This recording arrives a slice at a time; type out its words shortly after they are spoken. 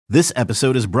This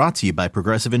episode is brought to you by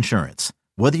Progressive Insurance.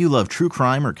 Whether you love true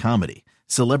crime or comedy,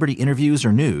 celebrity interviews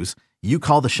or news, you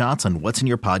call the shots on what's in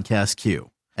your podcast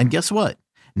queue. And guess what?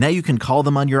 Now you can call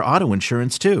them on your auto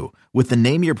insurance too with the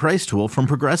Name Your Price tool from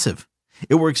Progressive.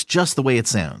 It works just the way it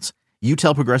sounds. You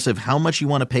tell Progressive how much you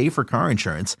want to pay for car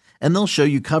insurance, and they'll show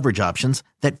you coverage options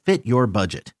that fit your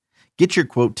budget. Get your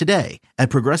quote today at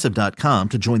Progressive.com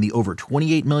to join the over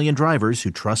 28 million drivers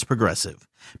who trust Progressive.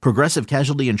 Progressive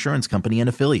Casualty Insurance Company and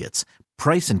Affiliates.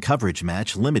 Price and coverage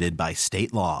match limited by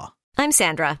state law. I'm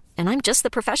Sandra, and I'm just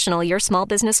the professional your small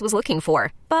business was looking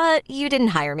for. But you didn't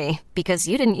hire me because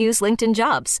you didn't use LinkedIn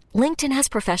Jobs. LinkedIn has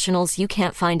professionals you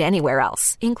can't find anywhere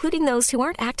else, including those who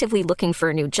aren't actively looking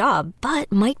for a new job,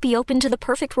 but might be open to the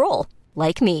perfect role,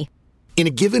 like me. In a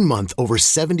given month, over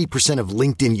 70% of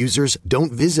LinkedIn users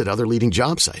don't visit other leading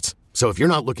job sites. So if you're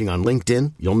not looking on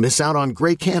LinkedIn, you'll miss out on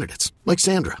great candidates like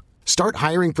Sandra. Start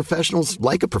hiring professionals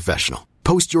like a professional.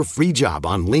 Post your free job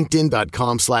on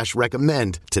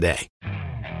linkedin.com/recommend today.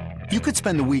 You could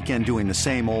spend the weekend doing the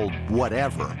same old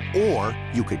whatever, or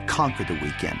you could conquer the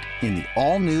weekend in the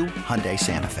all-new Hyundai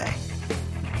Santa Fe.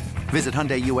 Visit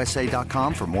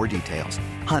HyundaiUSA.com for more details.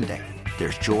 Hyundai,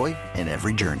 there's joy in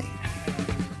every journey.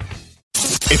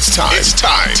 It's time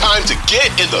to get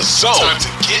in the zone. Time to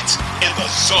get in the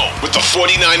zone with the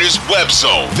 49ers Web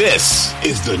Zone. This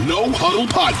is the No Huddle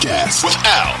Podcast with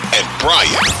Al and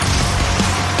Brian.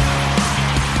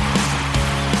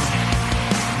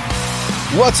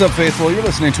 What's up, faithful? You're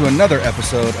listening to another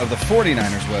episode of the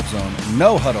 49ers Web Zone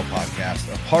No Huddle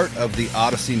Podcast, a part of the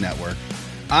Odyssey Network.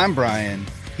 I'm Brian.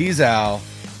 He's Al.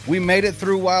 We made it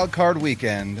through Wild Card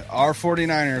Weekend. Our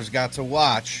 49ers got to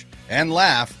watch and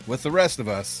laugh with the rest of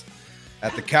us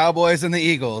at the Cowboys and the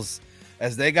Eagles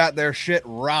as they got their shit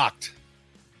rocked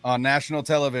on national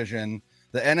television.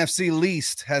 The NFC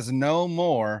least has no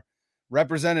more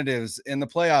representatives in the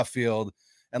playoff field.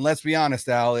 And let's be honest,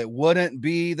 Al, it wouldn't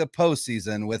be the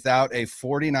postseason without a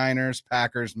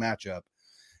 49ers-Packers matchup.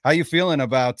 How you feeling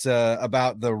about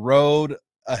the road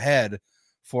ahead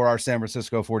for our San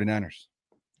Francisco 49ers?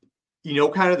 You know,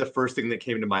 kind of the first thing that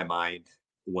came to my mind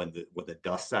when the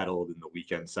dust settled and the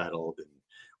weekend settled and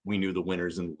we knew the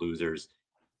winners and the losers,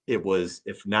 it was,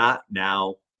 if not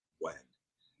now, when?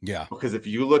 Yeah. Because if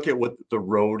you look at what the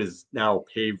road is now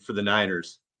paved for the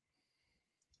Niners,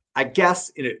 I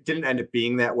guess it didn't end up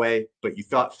being that way, but you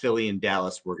thought Philly and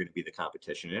Dallas were going to be the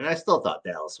competition. And I still thought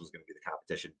Dallas was going to be the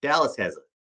competition. Dallas has a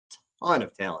ton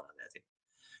of talent on that team.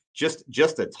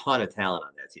 Just a ton of talent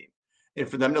on that team. And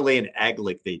for them to lay an egg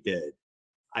like they did,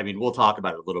 I mean, we'll talk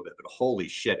about it a little bit, but holy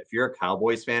shit, if you're a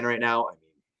Cowboys fan right now, I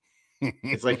mean,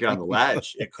 it's like you're on the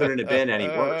ledge. It couldn't have been any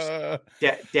worse.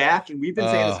 Dak, and we've been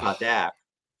saying this about Dak.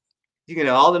 You can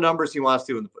know all the numbers he wants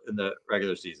to in the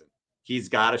regular season. He's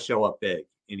got to show up big,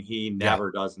 and he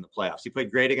never does in the playoffs. He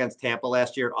played great against Tampa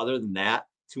last year. Other than that,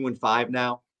 2-5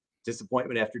 now,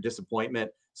 disappointment after disappointment.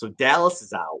 So Dallas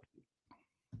is out.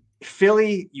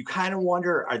 Philly, you kind of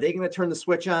wonder, are they going to turn the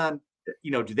switch on?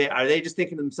 You know, are they just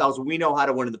thinking to themselves, we know how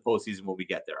to win in the postseason when we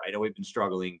get there? I know we've been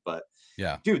struggling, but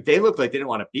dude, they look like they didn't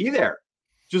want to be there.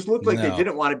 Just looked like they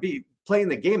didn't want to be playing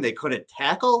the game. They couldn't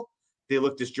tackle. They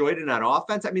looked disjointed on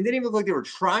offense. I mean, they didn't even look like they were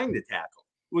trying to tackle.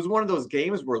 It was one of those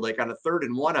games where, like, on a 3rd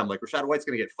and 1, I'm like, Rachaad White's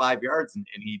going to get 5 yards, and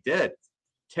he did.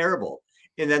 Terrible.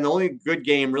 And then the only good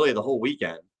game really the whole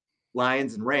weekend,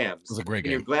 Lions and Rams. It was a great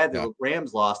game. You're glad that the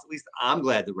Rams lost. At least I'm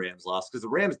glad the Rams lost because the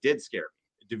Rams did scare me.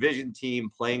 Division team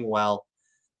playing well.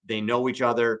 They know each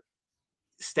other.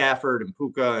 Stafford and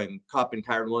Puka and Kupp and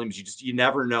Kyren Williams, you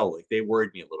never know. Like, they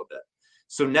worried me a little bit.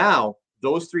 So now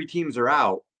those 3 teams are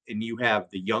out, and you have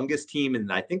the youngest team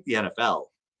in, I think, the NFL.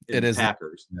 It is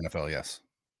Packers. The NFL, yes.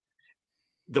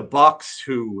 The Bucks,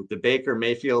 who the Baker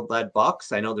Mayfield-led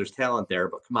Bucks. I know there's talent there,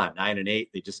 but come on, 9-8.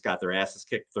 They just got their asses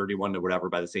kicked 31 to whatever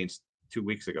by the Saints 2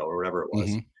 weeks ago or whatever it was.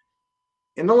 Mm-hmm.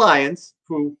 And the Lions,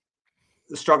 who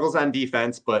the struggles on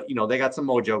defense, but they got some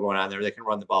mojo going on there. They can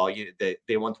run the ball.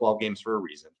 They won 12 games for a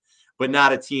reason, but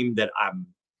not a team that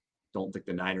don't think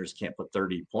the Niners can't put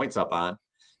 30 points up on.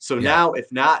 So now, if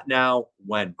not now,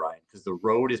 when, Brian? Because the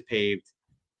road is paved.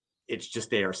 It's just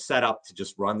they are set up to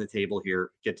just run the table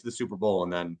here, get to the Super Bowl,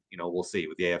 and then we'll see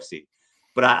with the AFC.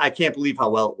 But I can't believe how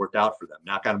well it worked out for them.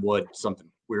 Knock on wood, something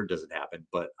weird doesn't happen.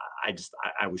 But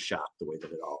I was shocked the way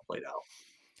that it all played out.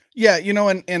 Yeah,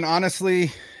 and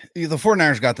honestly, the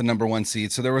 49ers got the number 1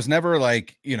 seed. So there was never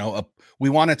like, we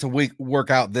want it to work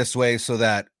out this way so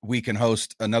that we can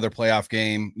host another playoff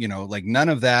game. Like none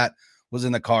of that was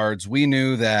in the cards. We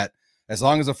knew that as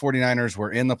long as the 49ers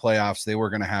were in the playoffs, they were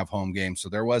going to have home games. So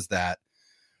there was that.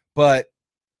 But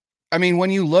I mean, when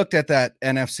you looked at that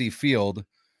NFC field,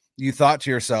 you thought to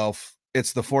yourself,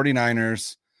 it's the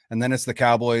 49ers, and then it's the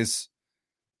Cowboys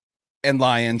and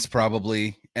Lions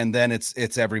probably, and then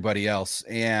it's everybody else.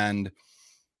 And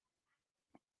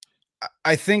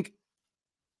I think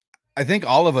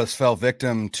all of us fell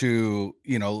victim to,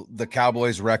 the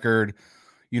Cowboys record,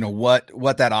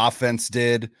 what that offense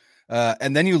did.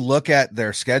 And then you look at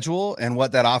their schedule and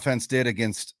what that offense did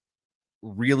against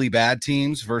really bad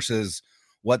teams versus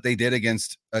what they did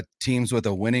against teams with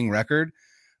a winning record.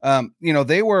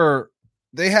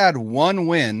 They had one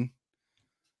win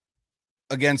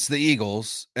against the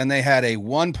Eagles, and they had a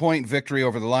 1-point victory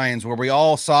over the Lions where we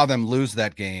all saw them lose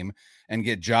that game and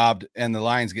get jobbed, and the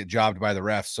Lions get jobbed by the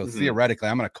refs. So theoretically,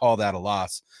 I'm going to call that a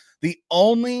loss. The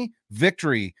only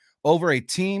victory over a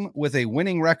team with a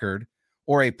winning record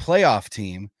or a playoff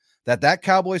team that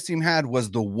Cowboys team had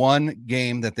was the one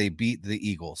game that they beat the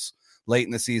Eagles late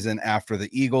in the season after the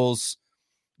Eagles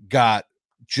got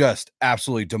just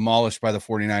absolutely demolished by the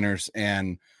 49ers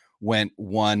and went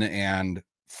 1-5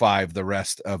 the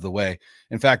rest of the way.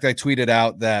 In fact, I tweeted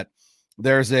out that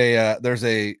there's a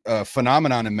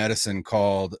phenomenon in medicine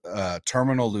called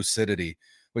terminal lucidity,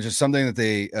 which is something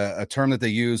that a term that they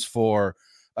use for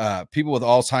people with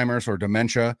Alzheimer's or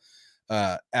dementia.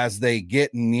 As they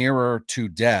get nearer to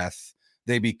death,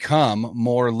 they become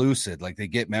more lucid, like they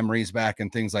get memories back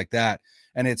and things like that.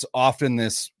 And it's often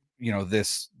this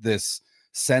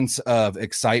sense of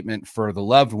excitement for the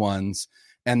loved ones.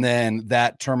 And then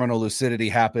that terminal lucidity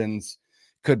happens,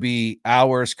 could be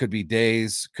hours, could be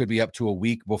days, could be up to a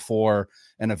week before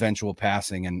an eventual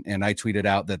passing. And I tweeted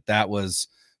out that was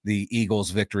the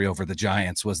Eagles' victory over the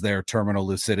Giants, was their terminal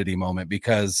lucidity moment,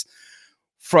 because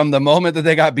from the moment that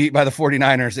they got beat by the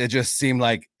 49ers, it just seemed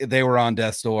like they were on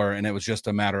death's door and it was just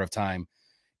a matter of time.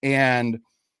 And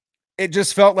it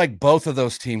just felt like both of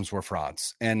those teams were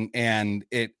frauds. And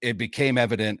it became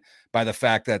evident by the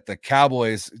fact that the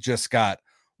Cowboys just got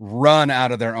run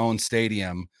out of their own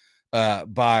stadium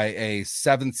by a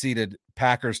 7th-seeded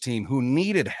Packers team who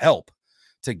needed help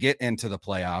to get into the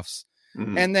playoffs.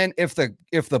 Mm-hmm. And then if the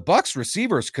Bucs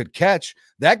receivers could catch,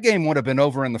 that game would have been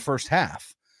over in the first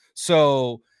half.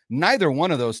 So neither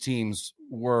one of those teams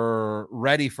were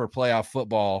ready for playoff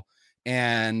football.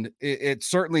 And it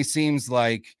certainly seems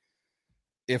like,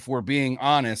 if we're being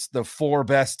honest, the 4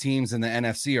 best teams in the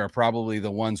NFC are probably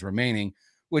the ones remaining,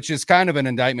 which is kind of an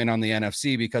indictment on the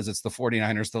NFC because it's the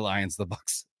 49ers, the Lions, the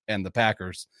Bucs, and the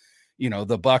Packers.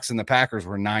 The Bucs and the Packers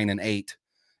were 9-8,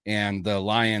 and the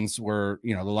Lions were,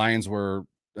 were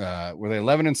they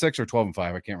 11-6 or 12-5?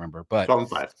 I can't remember, but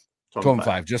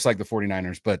 12-5, just like the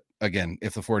 49ers. But again,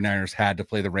 if the 49ers had to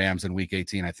play the Rams in week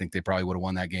 18, I think they probably would have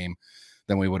won that game.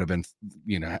 Then we would have been,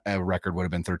 a record would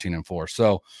have been 13-4.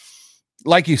 So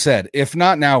like you said, if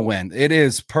not now, when? It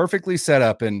is perfectly set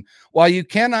up. And while you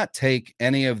cannot take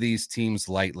any of these teams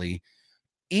lightly,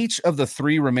 each of the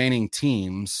 3 remaining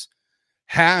teams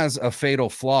has a fatal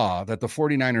flaw that the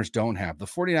 49ers don't have. The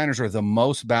 49ers are the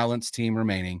most balanced team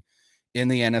remaining in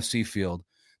the NFC field.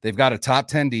 They've got a top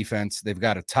 10 defense. They've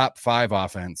got a top 5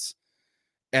 offense.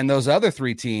 And those other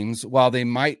 3 teams, while they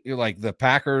might, like the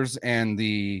Packers and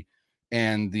the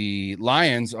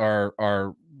Lions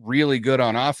are really good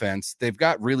on offense, they've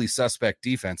got really suspect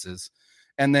defenses.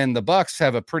 And then the Bucs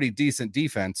have a pretty decent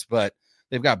defense, but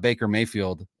they've got Baker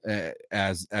Mayfield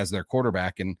as their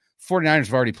quarterback. And 49ers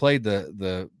have already played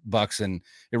the Bucs, and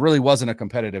it really wasn't a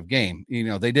competitive game.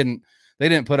 They didn't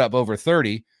put up over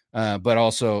 30, but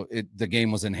also the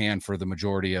game was in hand for the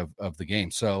majority of the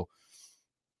game. So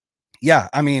yeah,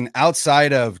 I mean,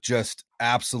 outside of just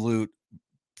absolute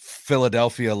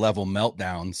Philadelphia level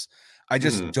meltdowns, I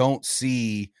just don't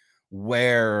see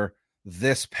where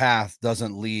this path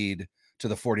doesn't lead to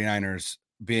the 49ers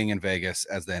being in Vegas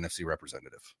as the NFC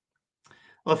representative.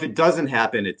 Well, if it doesn't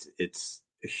happen, it's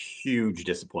a huge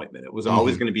disappointment. It was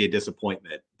always going to be a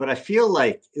disappointment. But I feel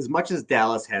like as much as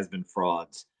Dallas has been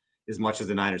frauds, as much as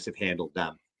the Niners have handled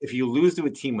them, if you lose to a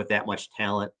team with that much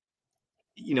talent,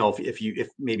 if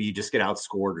maybe you just get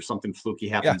outscored or something fluky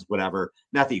happens, whatever,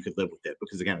 not that you could live with it,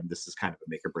 because again, this is kind of a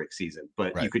make or break season,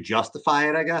 but you could justify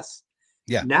it, I guess.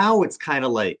 Yeah. Now it's kind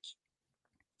of like,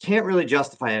 can't really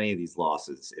justify any of these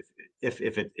losses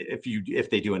if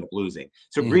they do end up losing.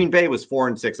 So Green Bay was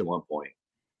 4-6 at one point.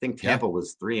 I think Tampa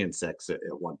was 3-6 at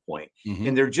one point.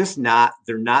 And they're on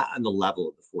the level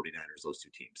of the 49ers, those 2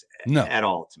 teams at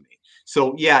all to me.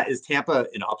 So yeah, is Tampa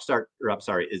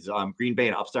is Green Bay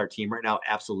an upstart team right now?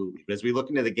 Absolutely. But as we look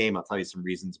into the game, I'll tell you some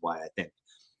reasons why I think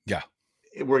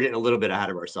we're getting a little bit ahead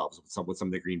of ourselves with some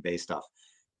of the Green Bay stuff.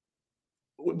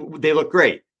 They look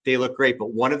great.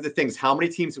 But one of the things, how many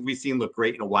teams have we seen look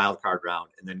great in a wild card round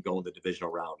and then go in the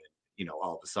divisional round and,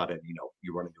 all of a sudden,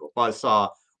 you run into a buzzsaw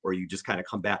or you just kind of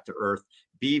come back to earth.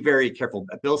 Be very careful.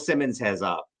 Bill Simmons has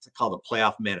it's called a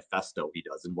playoff manifesto he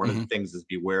does. And one of the things is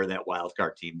beware that wild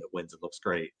card team that wins and looks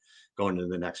great going into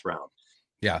the next round.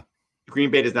 Yeah.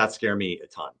 Green Bay does not scare me a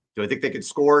ton. Do I think they could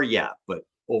score? Yeah, but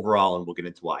overall, and we'll get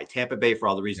into why. Tampa Bay, for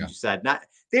all the reasons you said,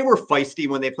 they were feisty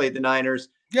when they played the Niners.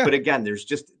 Yeah. But again,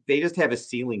 they just have a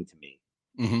ceiling to me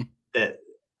that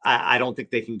I don't think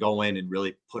they can go in and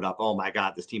really put up, oh my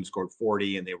God, this team scored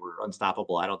 40 and they were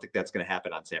unstoppable. I don't think that's going to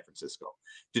happen on San Francisco.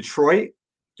 Detroit,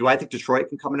 do I think Detroit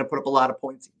can come in and put up a lot of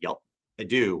points? Yep, I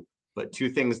do. But two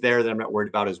things there that I'm not worried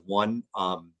about is one,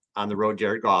 on the road,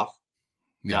 Jared Goff.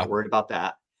 Not worried about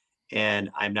that. And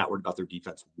I'm not worried about their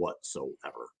defense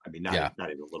whatsoever. I mean, not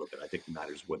even a little bit. I think the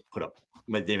Niners would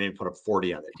they may put up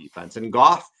 40 on their defense. And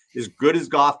Goff, as good as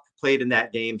Goff played in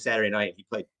that game Saturday night, he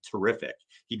played terrific.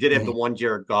 He did have the one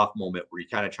Jared Goff moment where he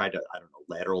kind of tried to,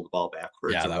 lateral the ball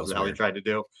backwards. Yeah, that was how he tried to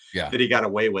do. Yeah. That he got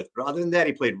away with. But other than that,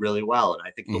 he played really well. And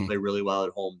I think he'll play really well at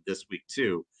home this week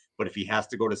too. But if he has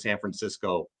to go to San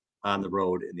Francisco on the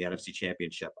road in the NFC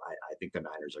Championship, I think the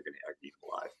Niners are going to eat him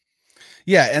alive.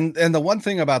 Yeah, and the one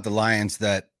thing about the Lions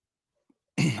that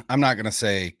I'm not going to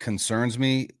say concerns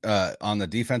me on the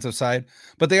defensive side,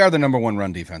 but they are the number one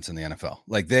run defense in the NFL.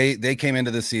 Like they came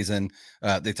into this season,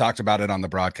 they talked about it on the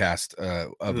broadcast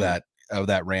of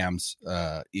that Rams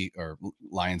or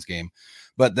Lions game,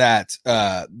 but that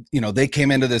they came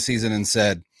into this season and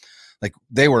said, like,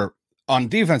 they were on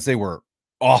defense, they were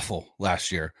awful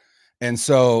last year, and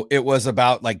so it was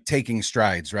about like taking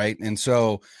strides, right? And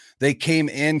so they came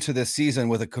into this season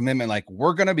with a commitment, like,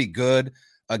 we're going to be good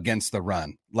against the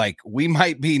run. Like, we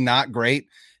might be not great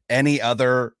in any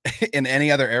other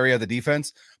area of the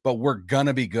defense, but we're going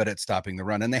to be good at stopping the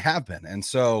run. And they have been. And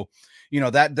so,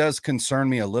 that does concern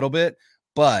me a little bit,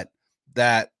 but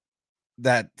that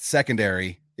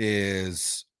secondary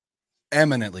is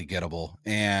eminently gettable.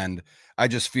 And I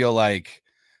just feel like,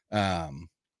 there's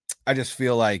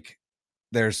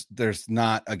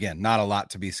not a lot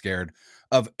to be scared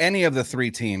of any of the three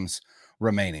teams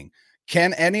remaining.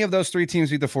 Can any of those three teams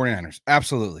beat the 49ers?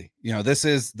 Absolutely. This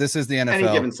is the NFL.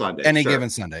 Any given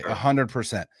Sunday,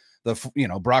 100%.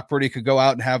 Brock Purdy could go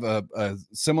out and have a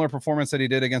similar performance that he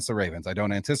did against the Ravens. I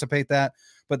don't anticipate that,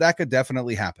 but that could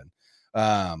definitely happen.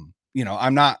 I'm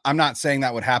not saying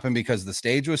that would happen because the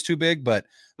stage was too big, but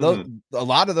a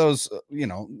lot of those,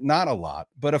 not a lot,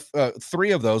 but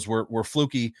three of those were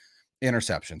fluky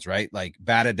interceptions, right? Like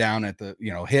batted down at the,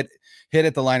 hit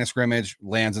at the line of scrimmage,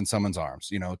 lands in someone's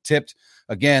arms, tipped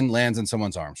again, lands in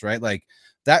someone's arms, right? Like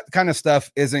that kind of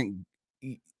stuff isn't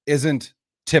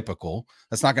typical.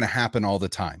 That's not going to happen all the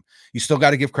time. You still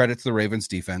got to give credit to the Ravens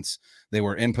defense. They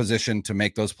were in position to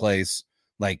make those plays.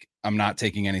 Like, I'm not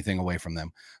taking anything away from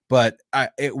them, but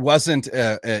it wasn't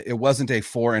a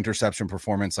 4 interception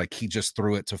performance. Like, he just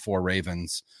threw it to 4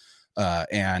 Ravens.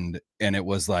 And it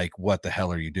was like, what the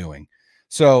hell are you doing?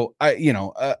 So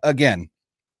again,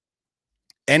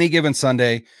 any given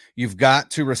Sunday, you've got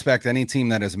to respect any team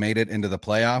that has made it into the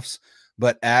playoffs.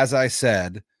 But as I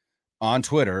said on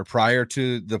Twitter, prior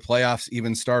to the playoffs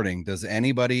even starting, does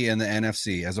anybody in the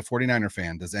NFC, as a 49er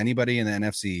fan, does anybody in the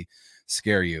NFC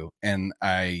scare you? And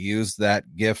I used that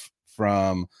GIF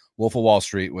from Wolf of Wall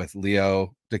Street with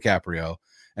Leo DiCaprio.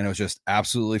 And it was just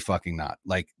absolutely fucking not.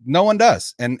 Like, no one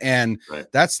does. And right.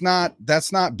 that's not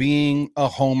being a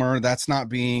homer. That's not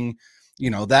being,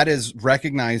 that is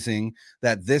recognizing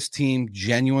that this team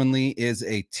genuinely is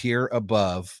a tier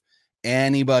above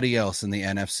anybody else in the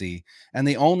NFC. And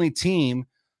the only team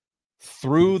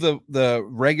through the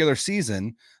regular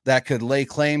season that could lay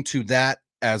claim to that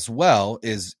as well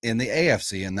is in the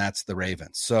AFC, and that's the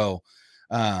Ravens. So,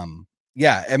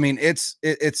 yeah, I mean, it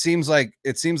seems like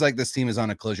this team is on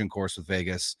a collision course with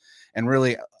Vegas, and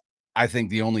really, I think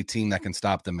the only team that can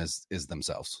stop them is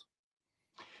themselves.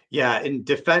 Yeah, and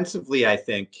defensively, I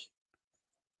think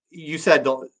you said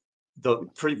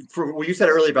for what you said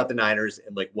earlier about the Niners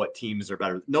and like what teams are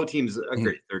better. No teams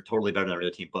agree; they're totally better than every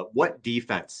other team. But what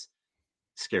defense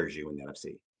scares you in the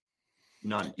NFC?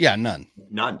 None. Yeah, none.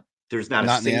 There's not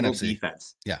a single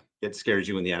defense. Yeah, that scares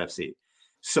you in the NFC.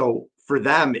 So for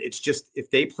them, it's just if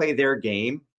they play their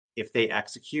game, if they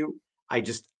execute, I'm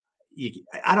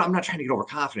not trying to get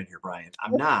overconfident here, Brian.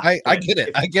 I'm not. I get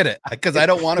it. Because I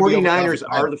don't want to be. 49ers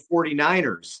are the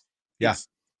 49ers. Yeah.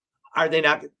 Are they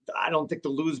not? I don't think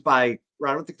they'll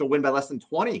win by less than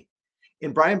 20.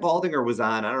 And Brian Baldinger was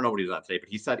on, I don't know what he was on today, but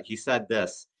he said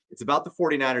this. It's about the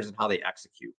 49ers and how they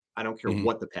execute. I don't care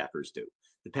what the Packers do.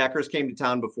 The Packers came to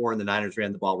town before and the Niners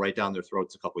ran the ball right down their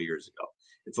throats a couple years ago.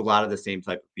 It's a lot of the same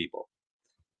type of people.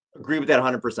 Agree with that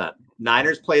 100%.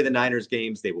 Niners play the Niners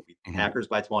games. They will beat the Packers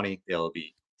by 20. They'll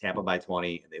beat Tampa by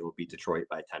 20, and they will beat Detroit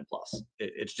by 10 plus.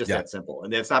 It's just that simple.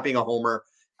 And it's not being a homer.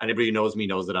 Anybody who knows me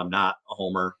knows that I'm not a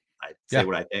homer. I say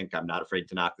what I think. I'm not afraid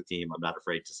to knock the team. I'm not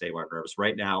afraid to say when I'm nervous.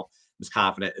 Right now, I'm as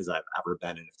confident as I've ever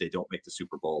been. And if they don't make the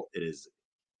Super Bowl, it is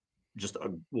just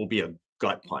will be a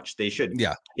gut punch. They should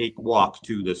cakewalk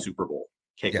to the Super Bowl.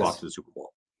 Cakewalk to the Super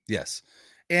Bowl. Yes.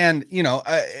 And,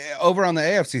 over on the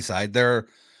AFC side, there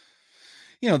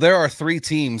are three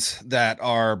teams that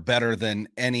are better than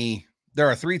any. There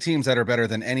are three teams that are better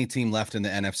than any team left in the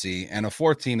NFC, and a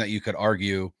fourth team that you could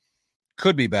argue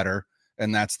could be better,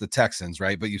 and that's the Texans,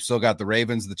 right? But you've still got the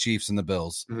Ravens, the Chiefs, and the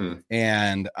Bills. Mm-hmm.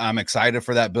 And I'm excited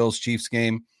for that Bills-Chiefs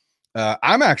game.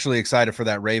 I'm actually excited for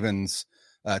that Ravens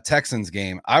Texans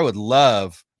game.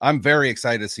 I'm very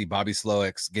excited to see Bobby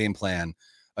Slowick's game plan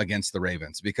against the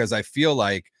Ravens, because I feel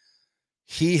like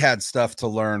he had stuff to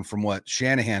learn from what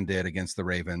Shanahan did against the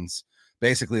Ravens,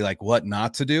 basically like what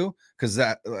not to do. Because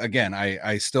that, again,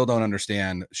 I still don't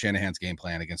understand Shanahan's game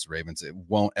plan against the Ravens. It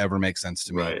won't ever make sense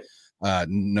to me. Right.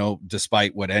 No,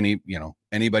 despite what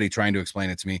anybody trying to explain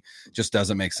it to me, just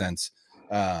doesn't make sense.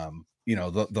 The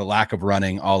lack of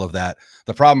running, all of that.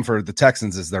 The problem for the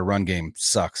Texans is their run game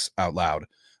sucks out loud.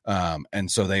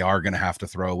 And so they are going to have to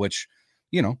throw, which,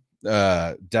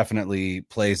 definitely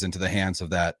plays into the hands of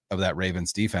that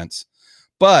Ravens defense.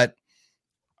 But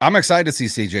I'm excited to see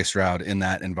CJ Stroud in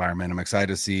that environment. I'm excited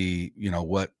to see,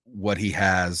 what he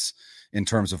has in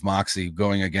terms of moxie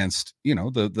going against,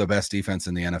 the best defense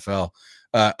in the NFL,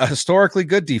 a historically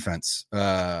good defense,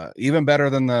 even better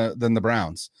than the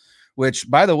Browns, which,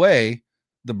 by the way,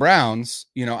 the Browns,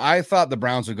 I thought the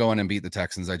Browns would go in and beat the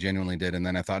Texans. I genuinely did. And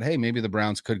then I thought, hey, maybe the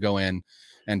Browns could go in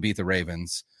and beat the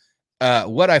Ravens.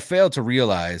 What I failed to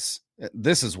realize,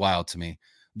 this is wild to me.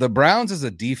 The Browns as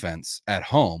a defense at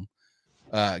home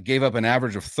gave up an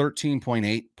average of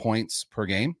 13.8 points per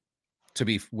game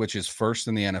which is first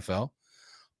in the NFL.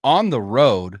 On the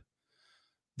road,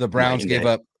 the Browns gave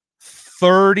up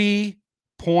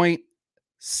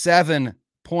 30.7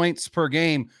 points per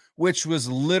game, which was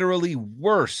literally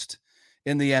worst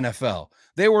in the NFL.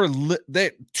 They were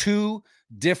two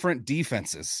different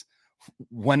defenses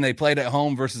when they played at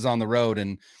home versus on the road.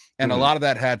 And a lot of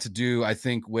that had to do, I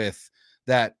think, with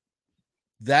that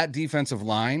defensive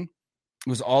line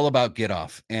was all about get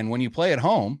off. And when you play at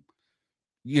home,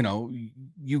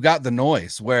 you got the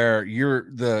noise where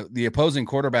the opposing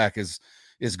quarterback is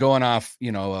going off,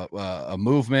 a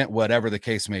movement, whatever the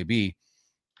case may be.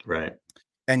 Right.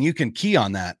 And you can key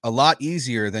on that a lot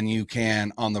easier than you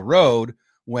can on the road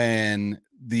when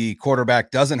the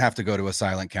quarterback doesn't have to go to a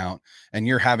silent count and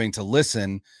you're having to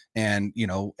listen and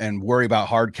worry about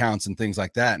hard counts and things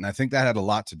like that. And I think that had a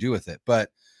lot to do with it. But,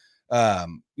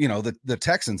 the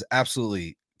Texans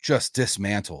absolutely just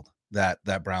dismantled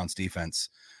that Browns defense,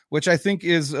 which I think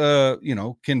is,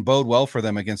 can bode well for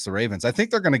them against the Ravens. I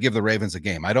think they're going to give the Ravens a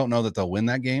game. I don't know that they'll win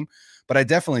that game, but I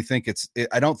definitely think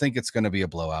I don't think it's going to be a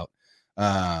blowout.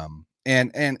 And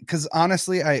because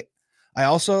honestly, I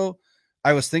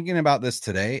was thinking about this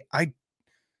today. I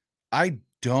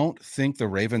don't think the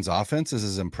Ravens offense is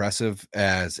as impressive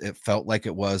as it felt like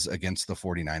it was against the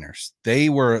 49ers. They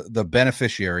were the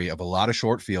beneficiary of a lot of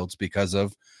short fields because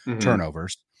of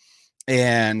turnovers,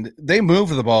 and they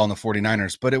moved the ball on the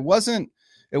 49ers, but it wasn't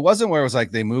where it was like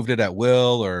they moved it at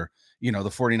will, or, the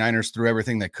 49ers threw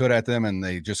everything they could at them and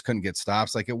they just couldn't get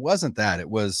stops. Like, it wasn't that. It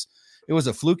was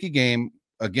a fluky game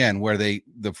again, where the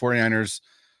 49ers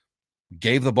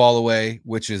gave the ball away,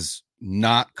 which is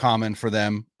not common for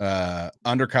them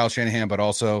under Kyle Shanahan, but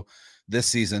also this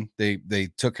season they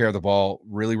took care of the ball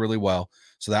really, really well.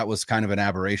 So that was kind of an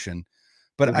aberration.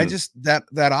 But I just that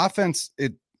offense,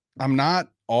 I'm not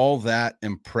all that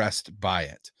impressed by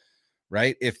it.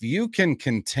 Right? If you can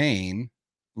contain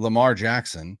Lamar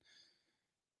Jackson,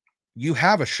 you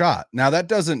have a shot. Now, that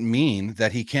doesn't mean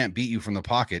that he can't beat you from the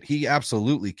pocket. He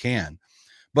absolutely can.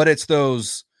 But it's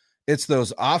those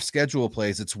off schedule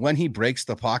plays. It's when he breaks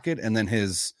the pocket and then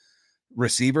his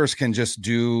receivers can just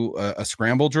do a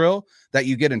scramble drill that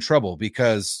you get in trouble,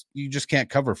 because you just can't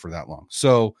cover for that long.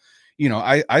 So,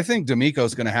 I think DeMeco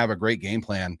is going to have a great game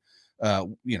plan.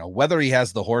 Whether he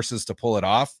has the horses to pull it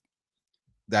off,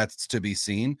 that's to be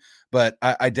seen. But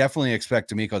I definitely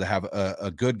expect DeMeco to have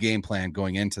a good game plan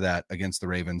going into that against the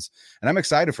Ravens. And I'm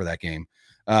excited for that game.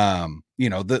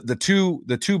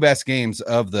 The two best games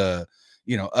of the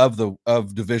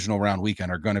divisional round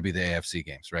weekend are going to be the AFC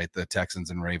games, right? The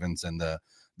Texans and Ravens and the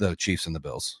Chiefs and the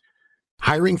Bills.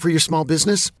 Hiring for your small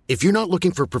business? If you're not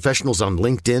looking for professionals on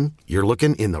LinkedIn, you're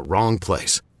looking in the wrong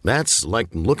place. That's like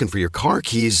looking for your car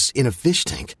keys in a fish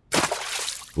tank.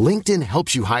 LinkedIn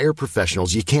helps you hire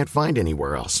professionals you can't find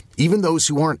anywhere else, even those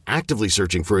who aren't actively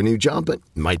searching for a new job but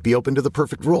might be open to the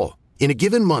perfect role. In a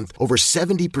given month, over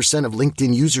 70% of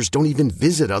LinkedIn users don't even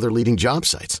visit other leading job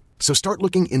sites. So start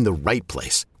looking in the right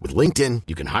place. With LinkedIn,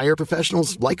 you can hire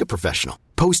professionals like a professional.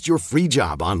 Post your free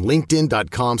job on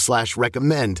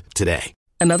linkedin.com/recommend today.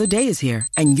 Another day is here,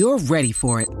 and you're ready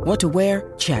for it. What to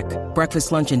wear? Check.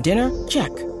 Breakfast, lunch, and dinner?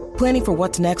 Check. Planning for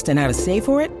what's next and how to save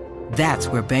for it? That's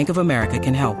where Bank of America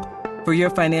can help. For your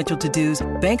financial to-dos,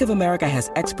 Bank of America has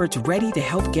experts ready to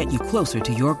help get you closer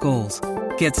to your goals.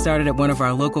 Get started at one of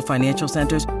our local financial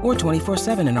centers or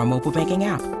 24/7 in our mobile banking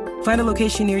app. Find a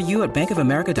location near you at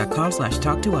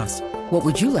bankofamerica.com/talktous. What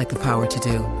would you like the power to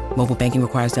do? Mobile banking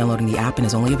requires downloading the app and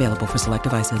is only available for select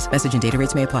devices. Message and data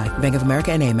rates may apply. Bank of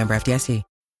America NA, member FDIC.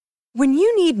 When you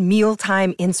need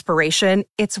mealtime inspiration,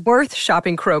 it's worth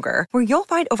shopping Kroger, where you'll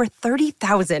find over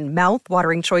 30,000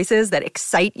 mouth-watering choices that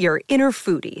excite your inner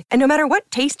foodie. And no matter what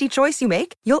tasty choice you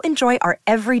make, you'll enjoy our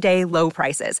everyday low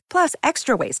prices, plus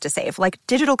extra ways to save, like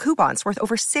digital coupons worth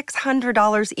over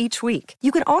 $600 each week.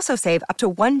 You can also save up to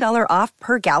 $1 off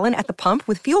per gallon at the pump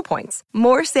with fuel points.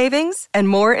 More savings and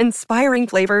more inspiring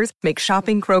flavors make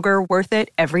shopping Kroger worth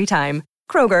it every time.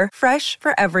 Kroger, fresh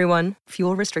for everyone.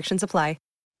 Fuel restrictions apply.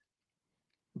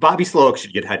 Bobby Slowick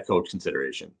should get head coach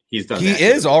consideration. He's done. He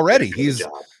is already. He's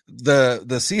the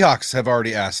Seahawks have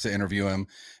already asked to interview him,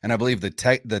 and I believe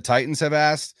the Titans have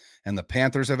asked, and the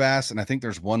Panthers have asked, and I think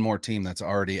there's one more team that's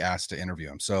already asked to interview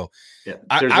him. So yeah,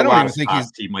 I don't even think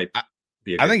he might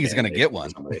be. I think he's going to get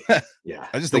one. Yeah,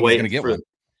 I just think he's going to get one.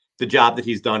 The job that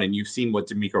he's done, and you've seen what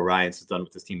DeMeco Ryans has done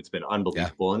with this team. It's been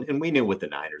unbelievable, and we knew with the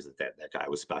Niners that guy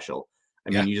was special.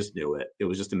 I mean, you just knew it. It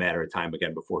was just a matter of time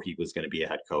again before he was going to be a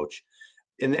head coach.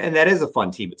 And that is a fun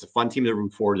team. It's a fun team to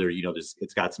root for. There,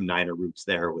 it's got some Niner roots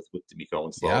there with DeMeco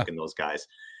and Slowick and those guys.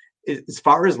 As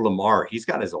far as Lamar, he's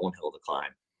got his own hill to climb.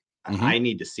 Mm-hmm. I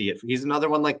need to see it. He's another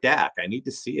one like Dak. I need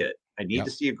to see it. I need to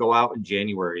see you go out in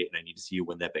January, and I need to see you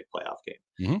win that big playoff game.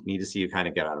 Mm-hmm. I need to see you kind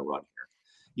of get on a run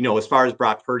here. As far as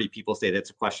Brock Purdy, people say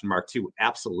that's a question mark too.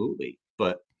 Absolutely,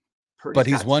 but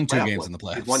he's won 2 games in the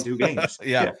playoffs. He's won 2 games.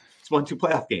 He's won 2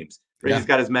 playoff games. Right? Yeah. He's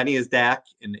got as many as Dak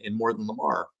and more than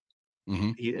Lamar.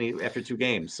 Mm-hmm. He after 2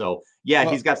 games. So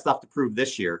he's got stuff to prove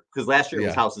this year, because last year it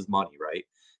was house's money, right?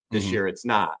 This year it's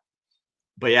not.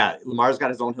 But Lamar's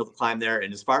got his own hill to climb there.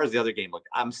 And as far as the other game, look,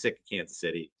 I'm sick of Kansas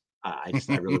City. I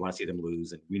really want to see them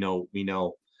lose. And we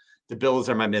know the Bills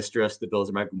are my mistress. The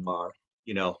Bills are my Gumar.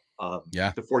 The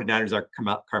 49ers are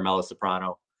Carmela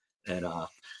Soprano, and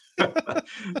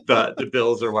the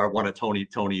Bills are one of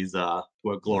Tony's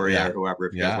Gloria or whoever,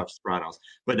 if you guys watch Sopranos.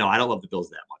 But no, I don't love the Bills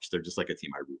that much. They're just like a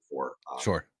team I root for.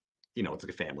 Sure. It's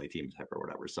like a family team type or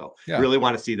whatever. So really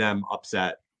want to see them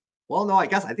upset. Well, no, I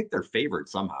think they're favored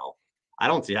somehow. I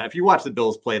don't see how. If you watch the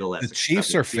Bills play the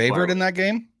Chiefs are favored in that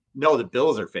game? No, the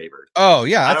Bills are favored. Oh,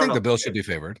 yeah. I think the Bills should be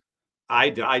favored. I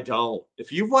don't.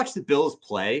 If you've watched the Bills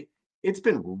play, it's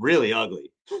been really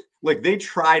ugly. Like, they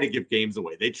try to give games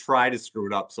away. They try to screw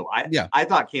it up. So I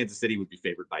thought Kansas City would be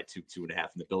favored by 2.5, and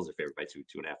the Bills are favored by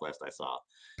 2.5 last I saw.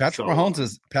 Patrick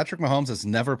Mahomes has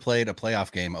never played a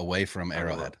playoff game away from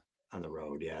Arrowhead. On the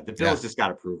road, The Bills just got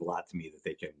to prove a lot to me that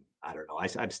they can. I don't know.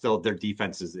 I'm still, their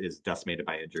defense is decimated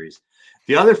by injuries.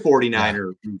 The other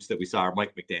 49er groups that we saw are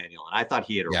Mike McDaniel, and I thought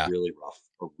he had a really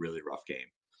rough game.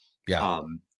 Yeah.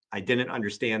 I didn't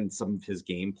understand some of his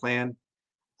game plan.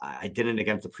 I didn't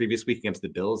against the previous week against the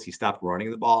Bills. He stopped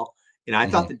running the ball. And I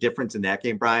thought the difference in that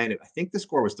game, Brian, I think the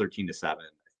score was 13-7, I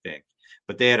think.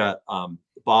 But they had a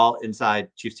ball inside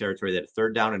Chiefs territory. They had a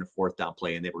 3rd down and a 4th down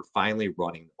play, and they were finally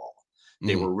running the ball.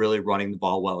 They were really running the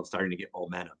ball well and starting to get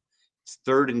momentum. It's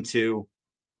 3rd and 2,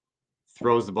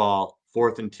 throws the ball,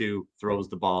 4th and 2, throws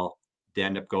the ball. They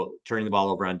end up turning the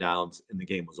ball over on downs, and the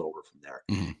game was over from there.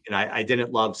 Mm-hmm. And I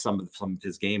didn't love some of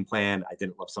his game plan. I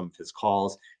didn't love some of his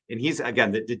calls. And he's,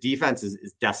 again, the defense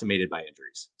is decimated by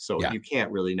injuries. So you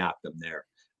can't really knock them there.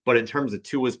 But in terms of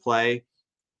Tua's play,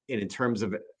 and in terms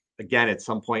of, again, at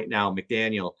some point now,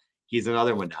 McDaniel, he's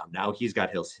another one now. Now he's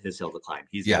got his hill to climb.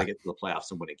 He's got to get to the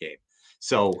playoffs and win a game.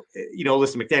 So,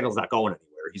 listen, McDaniel's not going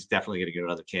anywhere. He's definitely going to get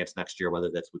another chance next year, whether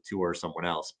that's with Tua or someone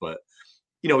else. But,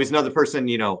 he's another person,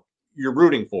 you're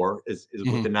rooting for is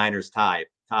with the Niners ties,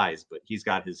 but he's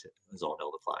got his own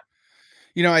hill to climb.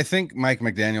 I think Mike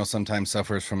McDaniel sometimes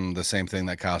suffers from the same thing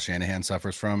that Kyle Shanahan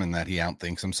suffers from, in that he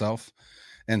outthinks himself.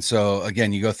 And so,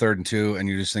 again, you go 3rd and 2, and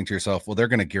you just think to yourself, well, they're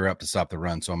going to gear up to stop the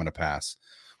run, so I'm going to pass.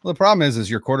 Well, the problem is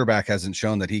your quarterback hasn't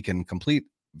shown that he can complete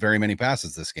very many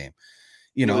passes this game.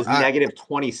 It was negative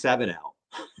 27 out.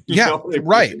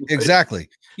 Right. Exactly.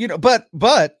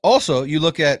 But also you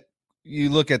look at you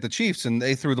look at the Chiefs and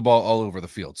they threw the ball all over the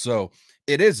field. So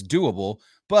it is doable.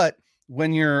 But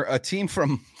when you're a team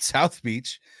from South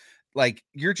Beach, like,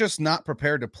 you're just not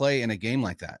prepared to play in a game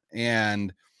like that.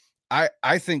 And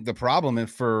I think the problem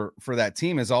for that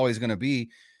team is always going to be,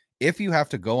 if you have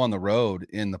to go on the road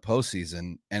in the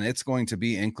postseason and it's going to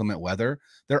be inclement weather,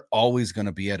 they're always going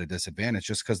to be at a disadvantage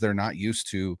just because they're not used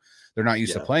to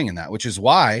playing in that, which is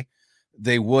why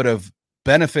they would have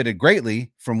benefited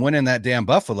greatly from winning that damn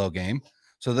Buffalo game,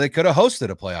 so they could have hosted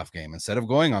a playoff game instead of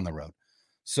going on the road.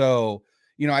 So,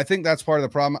 I think that's part of the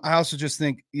problem. I also just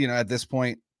think, at this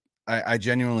point, I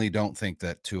genuinely don't think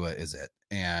that Tua is it.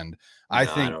 And I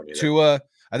think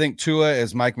Tua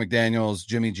is Mike McDaniels,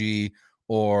 Jimmy G,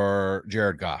 or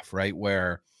Jared Goff, right?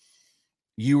 Where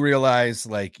you realize,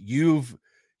 like, you've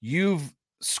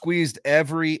squeezed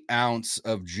every ounce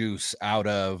of juice out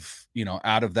of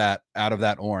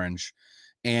that orange,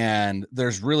 and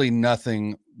there's really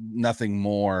nothing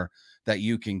more that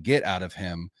you can get out of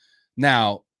him.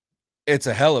 Now, it's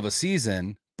a hell of a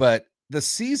season, but the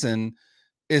season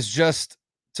is just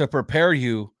to prepare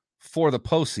you for the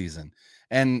postseason.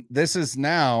 And this is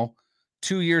now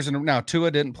 2 years in. Now,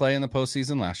 Tua didn't play in the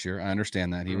postseason last year. I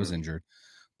understand that he was injured,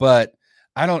 but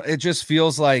it just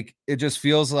feels like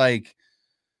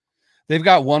they've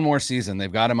got one more season.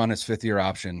 They've got him on his 5th year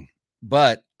option,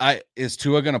 but is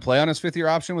Tua going to play on his 5th year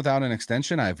option without an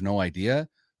extension? I have no idea.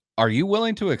 Are you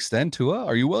willing to extend Tua?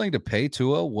 Are you willing to pay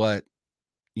Tua what,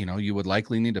 you would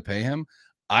likely need to pay him?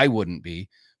 I wouldn't be,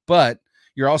 but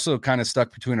you're also kind of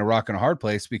stuck between a rock and a hard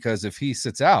place, because if he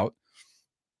sits out,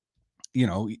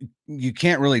 you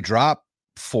can't really drop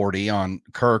 40 on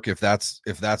Kirk if that's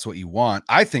what you want.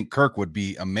 I think Kirk would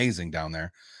be amazing down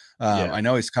there. I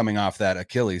know he's coming off that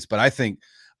Achilles, but I think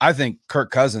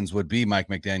Kirk Cousins would be Mike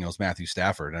McDaniel's Matthew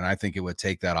Stafford, and I think it would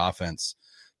take that offense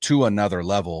to another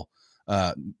level.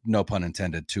 No pun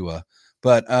intended, Tua.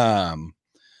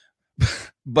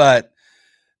 But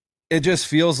it just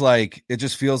feels like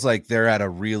they're at a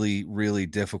really, really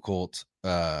difficult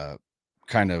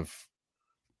kind of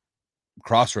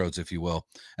crossroads, if you will.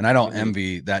 And I don't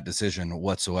envy that decision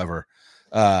whatsoever.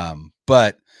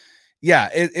 But yeah,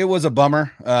 it was a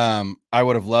bummer. I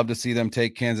would have loved to see them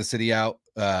take Kansas City out.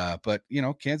 But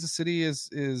Kansas City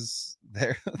is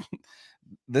there.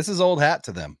 This is old hat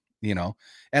to them,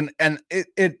 and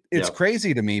it's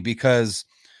crazy to me, because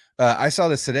I saw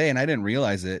this today and I didn't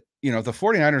realize it. If the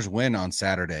 49ers win on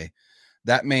Saturday,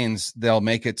 that means they'll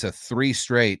make it to 3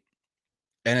 straight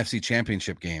NFC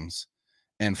championship games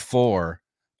and 4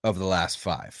 of the last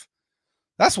 5.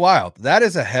 That's wild. That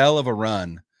is a hell of a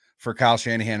run for Kyle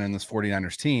Shanahan and this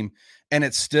 49ers team. And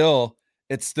it's still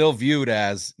viewed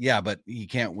as, but he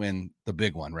can't win the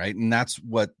big one, right? And that's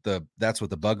what the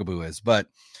bugaboo is. But,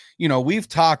 we've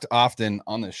talked often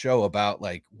on the show about,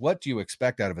 like, what do you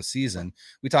expect out of a season?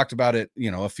 We talked about it,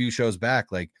 a few shows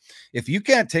back. Like, if you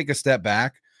can't take a step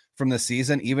back from the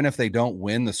season, even if they don't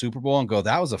win the Super Bowl, and go,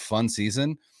 that was a fun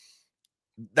season,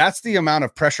 that's the amount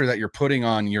of pressure that you're putting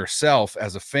on yourself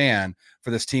as a fan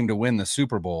for this team to win the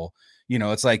Super Bowl.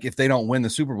 It's like, if they don't win the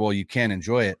Super Bowl, you can't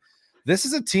enjoy it. This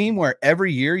is a team where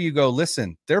every year you go,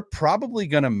 listen, they're probably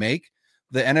going to make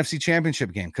the NFC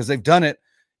Championship game, because they've done it.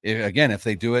 Again, if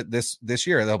they do it this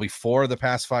year, they'll be 4 of the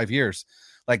past 5 years.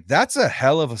 Like, that's a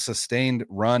hell of a sustained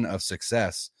run of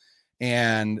success.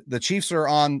 And the Chiefs are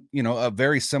on, a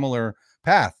very similar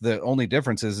path. The only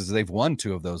difference is they've won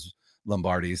 2 of those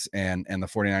Lombardis, and the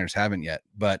 49ers haven't yet.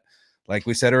 But like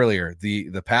we said earlier,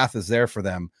 the path is there for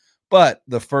them. But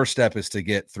the first step is to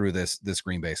get through this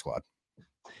Green Bay squad.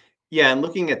 Yeah, and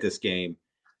looking at this game,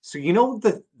 so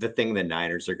the thing the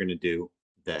Niners are going to do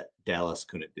that Dallas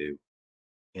couldn't do,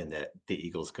 and that the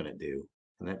Eagles couldn't do,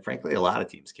 and that frankly a lot of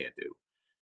teams can't do.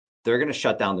 They're going to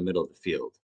shut down the middle of the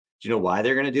field. Do you know why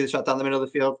they're going to shut down the middle of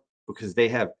the field? Because they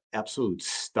have absolute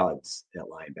studs at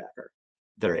linebacker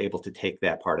that are able to take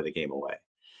that part of the game away.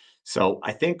 So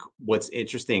I think what's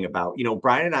interesting about,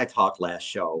 Brian and I talked last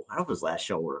show, I don't know if it was last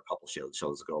show or a couple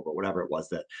shows ago, but whatever it was,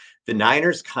 that the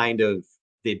Niners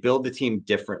they build the team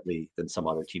differently than some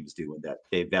other teams do, in that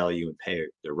they value and pay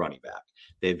their running back.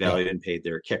 They value and pay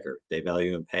their kicker. They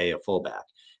value and pay a fullback.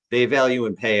 They value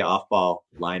and pay off-ball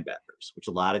linebackers, which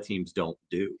a lot of teams don't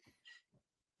do.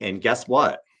 And guess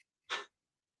what?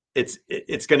 It's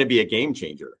going to be a game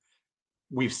changer.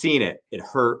 We've seen it. It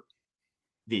hurt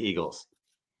the Eagles.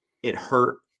 It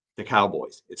hurt the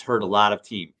Cowboys. It's hurt a lot of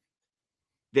teams.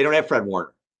 They don't have Fred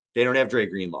Warner. They don't have Dre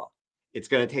Greenlaw. It's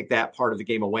going to take that part of the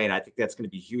game away, and I think that's going to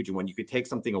be huge. And when you could take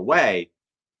something away,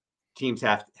 teams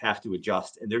have to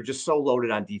adjust, and they're just so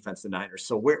loaded on defense, the Niners.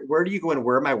 So where do you go, and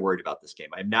where am I worried about this game?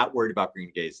 I'm not worried about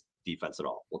Green Bay's defense at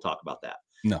all. We'll talk about that.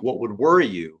 No. What would worry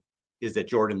you is that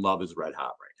Jordan Love is red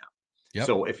hot right now. Yep.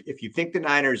 So if you think the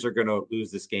Niners are going to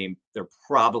lose this game, they're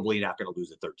probably not going to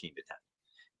lose it 13-10.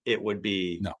 It would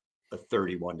be a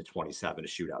 31-27, a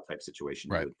shootout type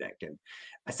situation, you would think. And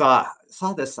I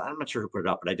saw this, I'm not sure who put it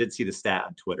up, but I did see the stat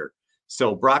on Twitter.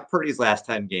 So Brock Purdy's last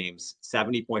 10 games,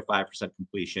 70.5%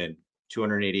 completion,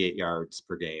 288 yards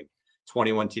per game,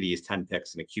 21 TDs, 10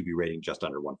 picks, and a QB rating just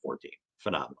under 114.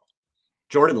 Phenomenal.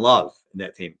 Jordan Love in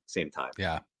that same time.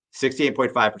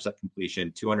 68.5%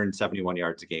 completion, 271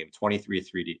 yards a game, 23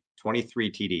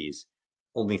 TDs,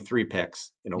 only 3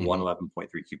 picks, and a 111.3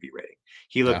 QB rating.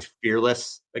 He looked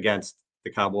fearless against the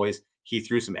Cowboys. He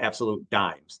threw some absolute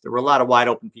dimes. There were a lot of wide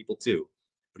open people too,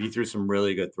 but he threw some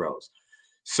really good throws.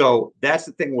 So that's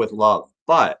the thing with Love.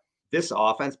 But this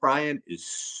offense, Brian, is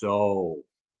so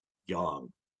young.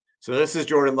 So this is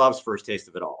Jordan Love's first taste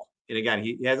of it all. And again,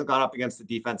 he hasn't gone up against the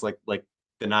defense like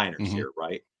the Niners here,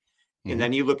 right? And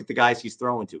then you look at the guys he's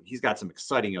throwing to. He's got some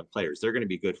exciting young players. They're going to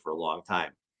be good for a long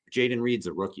time. Jaden Reed's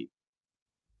a rookie.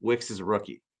 Wicks is a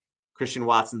rookie. Christian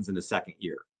Watson's in his second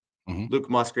year. Luke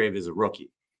Musgrave is a rookie.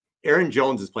 Aaron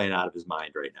Jones is playing out of his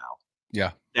mind right now.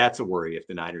 Yeah. That's a worry if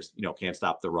the Niners, can't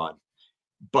stop the run.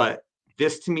 But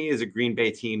this to me is a Green Bay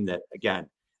team that, again,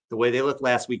 the way they looked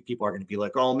last week, people are going to be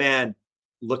like, oh man,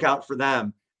 look out for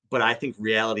them. But I think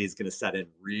reality is going to set in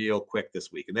real quick this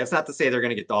week. And that's not to say they're going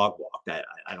to get dog walked.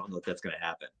 I don't know if that's going to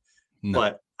happen. No.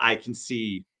 But I can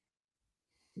see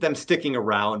them sticking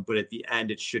around. But at the end,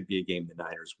 it should be a game the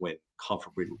Niners win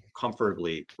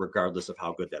comfortably, regardless of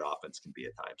how good that offense can be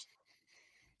at times.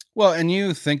 Well, and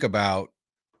you think about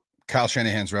Kyle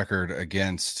Shanahan's record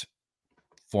against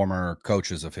former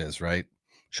coaches of his, right?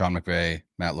 Sean McVay,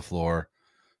 Matt LaFleur,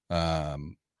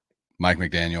 Mike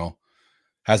McDaniel.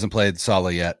 Hasn't played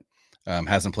Saleh yet.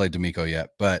 Hasn't played D'Amico yet.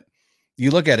 But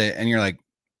you look at it and you're like,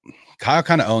 Kyle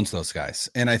kind of owns those guys.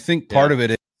 And I think part of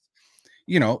it is,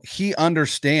 he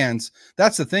understands.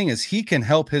 That's the thing, is he can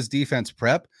help his defense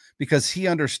prep because he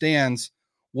understands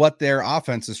what their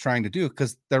offense is trying to do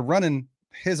because they're running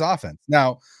his offense.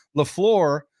 Now,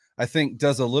 LaFleur, I think,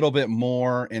 does a little bit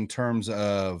more in terms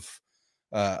of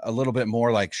a little bit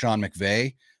more like Sean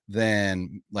McVay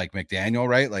than like McDaniel,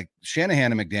 right? Like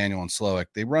Shanahan and McDaniel and Slowick,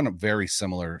 they run very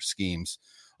similar schemes.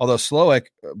 Although Slowick,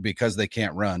 because they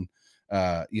can't run,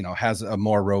 has a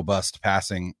more robust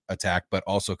passing attack, but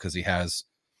also because he has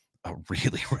a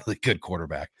really, really good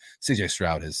quarterback. CJ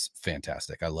Stroud is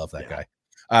fantastic. I love that guy.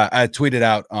 I tweeted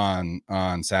out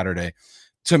on Saturday.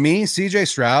 To me, CJ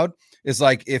Stroud is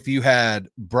like if you had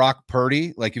Brock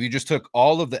Purdy, like if you just took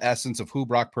all of the essence of who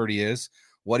Brock Purdy is,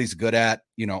 what he's good at,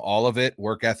 all of it,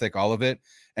 work ethic, all of it,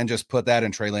 and just put that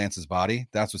in Trey Lance's body.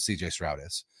 That's what CJ Stroud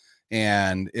is.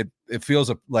 And it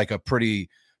feels like a pretty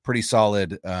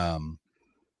solid, I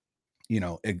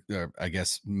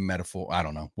guess metaphor. I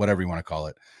don't know, whatever you want to call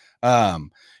it.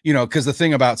 Because the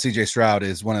thing about CJ Stroud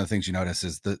is one of the things you notice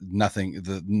is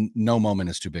no moment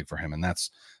is too big for him. And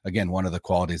that's, again, one of the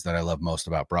qualities that I love most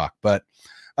about Brock. But,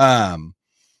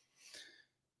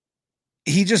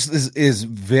 he just is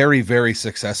very, very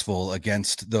successful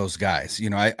against those guys.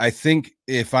 I think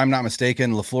if I'm not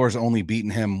mistaken, LaFleur's only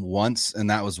beaten him once, and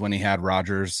that was when he had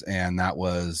Rodgers, and that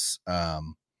was that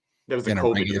was a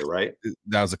COVID year, right?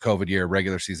 That was a COVID year,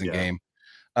 regular season game.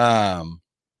 And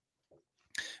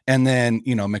then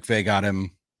McVay got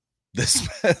him this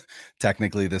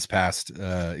technically this past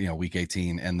week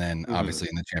 18, and then obviously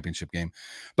in the championship game.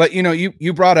 But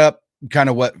you brought up kind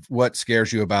of what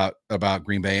scares you about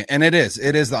Green Bay, and it is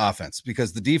the offense,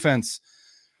 because the defense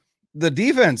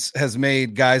has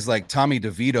made guys like Tommy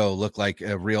DeVito look like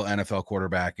a real NFL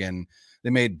quarterback, and they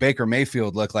made Baker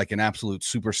Mayfield look like an absolute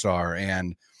superstar.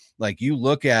 And like you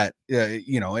look at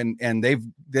and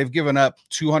they've given up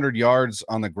 200 yards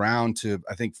on the ground to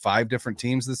I think 5 different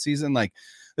teams this season. Like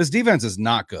this defense is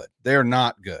not good. They're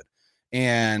not good.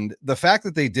 And the fact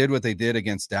that they did what they did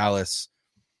against Dallas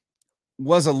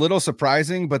was a little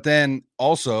surprising, but then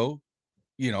also,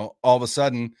 all of a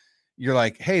sudden you're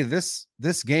like, hey, this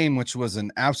game, which was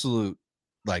an absolute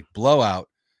like blowout,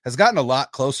 has gotten a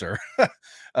lot closer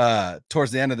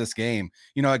towards the end of this game.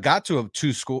 It got to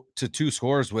two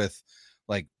scores with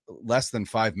like less than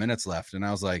 5 minutes left. And I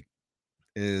was like,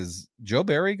 is Joe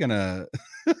Barry gonna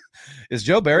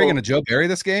Joe Barry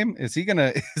this game? Is he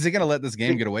gonna let this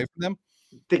game get away from them?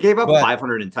 They gave up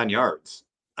 510 yards.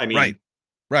 I mean,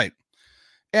 right.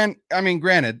 And I mean,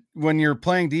 granted, when you're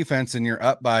playing defense and you're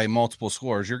up by multiple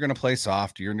scores, you're going to play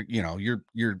soft. You're going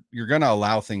to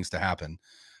allow things to happen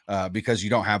because you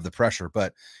don't have the pressure.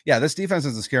 But yeah, this defense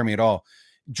doesn't scare me at all.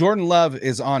 Jordan Love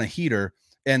is on a heater,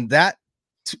 and that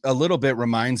a little bit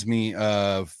reminds me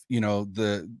of,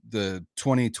 the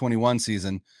 2021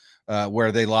 season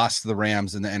where they lost to the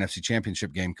Rams in the NFC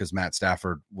Championship game because Matt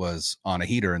Stafford was on a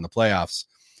heater in the playoffs.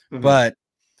 Mm-hmm. But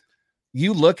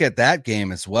you look at that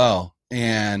game as well,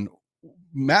 and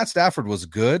Matt Stafford was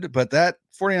good, but that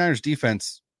 49ers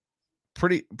defense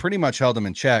pretty much held him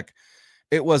in check.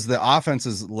 It was the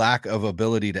offense's lack of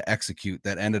ability to execute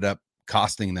that ended up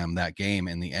costing them that game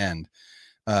in the end.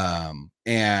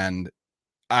 And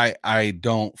I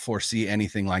don't foresee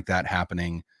anything like that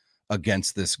happening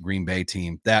against this Green Bay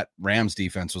team. That Rams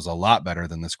defense was a lot better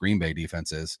than this Green Bay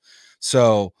defense is.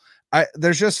 So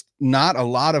there's just not a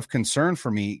lot of concern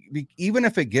for me, even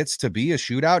if it gets to be a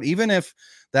shootout, even if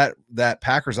that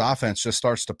Packers offense just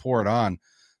starts to pour it on.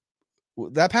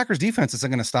 That Packers defense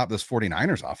isn't going to stop this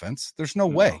 49ers offense. There's no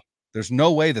way. There's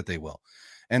no way that they will.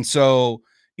 And so,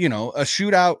 a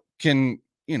shootout can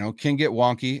get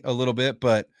wonky a little bit,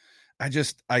 but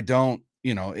I don't,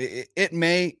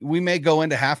 we may go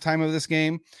into halftime of this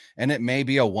game and it may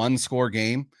be a 1-score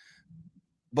game,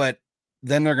 but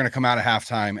then they're going to come out of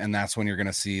halftime, and that's when you're going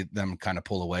to see them kind of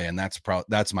pull away. And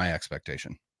that's my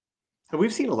expectation. And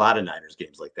we've seen a lot of Niners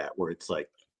games like that, where it's like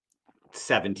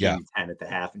 17-10 at the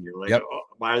half, and you're like, oh,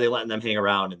 why are they letting them hang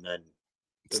around? And then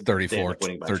it's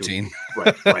 34-13.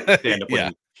 Right. They end up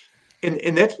winning.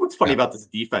 And that's what's funny about this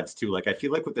defense too. Like, I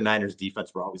feel like with the Niners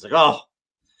defense, we're always like, oh,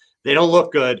 they don't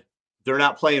look good. They're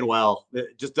not playing well.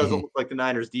 It just doesn't look like the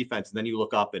Niners defense. And then you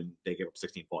look up and they give up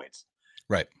 16 points.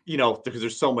 Right. Because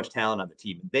there's so much talent on the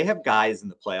team. They have guys in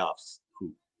the playoffs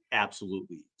who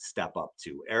absolutely step up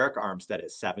too. Eric Armstead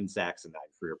has 7 sacks in 9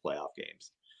 career playoff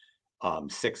games.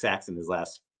 6 sacks in his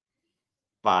last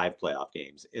 5 playoff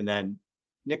games. And then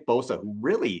Nick Bosa, who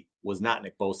really was not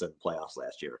Nick Bosa in the playoffs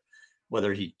last year,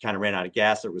 whether he kind of ran out of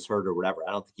gas or was hurt or whatever.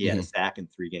 I don't think he had a sack in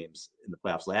 3 games in the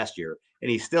playoffs last year. And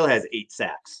he still has 8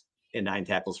 sacks and 9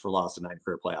 tackles for loss in 9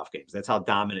 career playoff games. That's how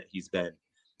dominant he's been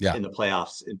in the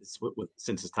playoffs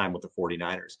since his time with the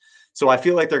 49ers. So I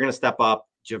feel like they're going to step up.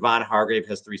 Javon Hargrave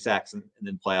has 3 sacks and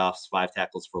then playoffs, 5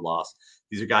 tackles for loss.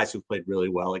 These are guys who played really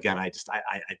well. Again, I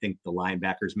think the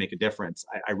linebackers make a difference.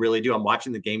 I really do. I'm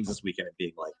watching the games this weekend and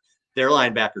being like, their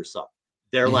linebackers suck.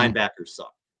 Their linebackers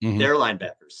suck. Their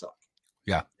linebackers suck.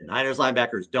 Yeah. The Niners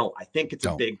linebackers don't. I think it's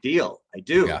a big deal. I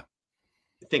do. Yeah.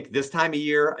 I think this time of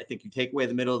year, I think you take away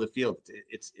the middle of the field.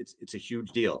 It's a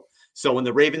huge deal. So when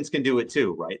the Ravens can do it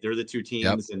too, right? They're the 2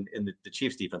 teams, and the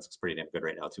Chiefs defense looks pretty damn good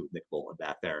right now too, with Nick Bolton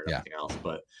back there and everything else.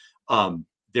 But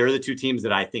they're the 2 teams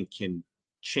that I think can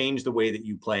change the way that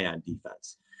you play on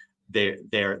defense. They're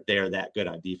that good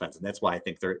on defense, and that's why I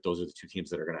think those are the 2 teams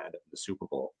that are going to end up in the Super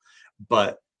Bowl.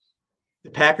 But the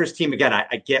Packers team, again,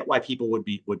 I get why people would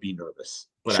be nervous,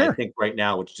 but I think right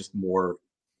now it's just more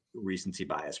recency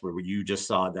bias, where you just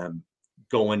saw them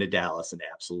go into Dallas and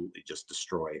absolutely just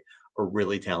destroy a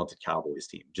really talented Cowboys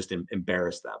team, just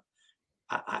embarrass them.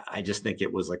 I just think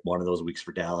it was like one of those weeks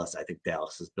for Dallas. I think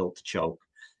Dallas is built to choke.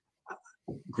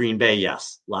 Green Bay,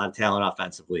 yes, a lot of talent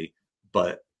offensively,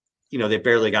 but they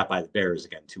barely got by the Bears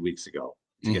again 2 weeks ago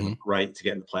to get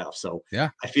in the playoffs. So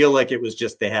I feel like it was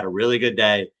just they had a really good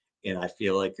day. And I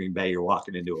feel like Green Bay, you're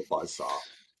walking into a buzzsaw.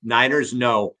 Niners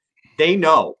know.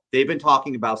 They've been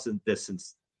talking about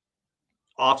since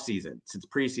offseason, since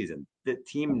preseason. The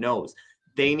team knows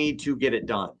they need to get it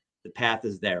done. The path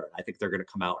is there. I think they're going to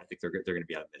come out. I think they're going to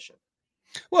be on a mission.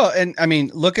 Well, and I mean,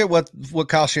 look at what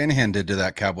Kyle Shanahan did to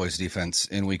that Cowboys defense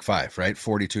in Week 5, right?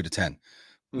 42-10.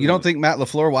 You don't think Matt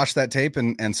LaFleur watched that tape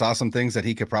and saw some things that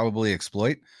he could probably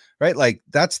exploit? Right. Like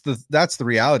that's the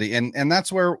reality. And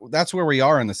that's where we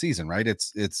are in the season, right?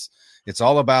 It's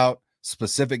all about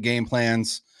specific game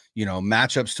plans,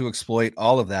 matchups to exploit,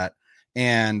 all of that.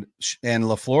 And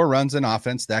LaFleur runs an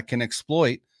offense that can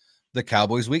exploit the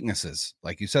Cowboys' weaknesses.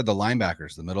 Like you said, the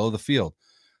linebackers, the middle of the field.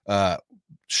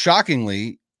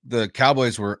 Shockingly, the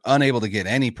Cowboys were unable to get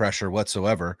any pressure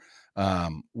whatsoever.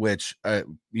 Which,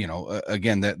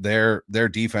 again, that their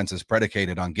defense is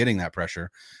predicated on getting that pressure.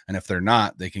 And if they're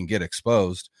not, they can get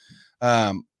exposed.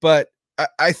 But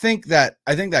I think that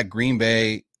Green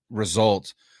Bay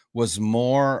result was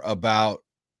more about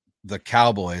the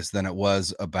Cowboys than it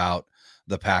was about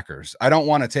the Packers. I don't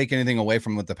want to take anything away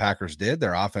from what the Packers did.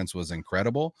 Their offense was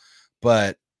incredible,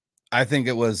 but I think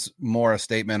it was more a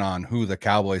statement on who the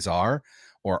Cowboys are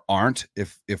or aren't,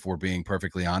 if we're being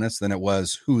perfectly honest, than it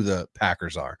was who the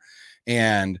Packers are.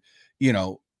 And,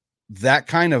 that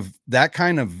kind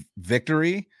of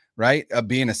victory, right? Of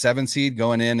being a 7 seed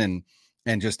going in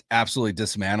and just absolutely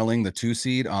dismantling the 2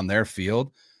 seed on their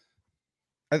field.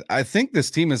 I think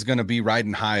this team is going to be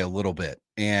riding high a little bit,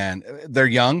 and they're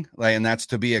young, and that's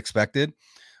to be expected.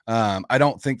 I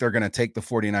don't think they're going to take the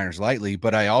 49ers lightly,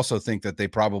 but I also think that they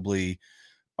probably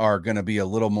are going to be a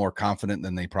little more confident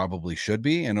than they probably should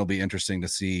be. And it'll be interesting to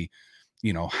see,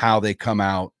 how they come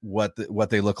out, what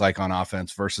they look like on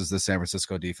offense versus the San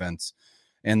Francisco defense.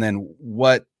 And then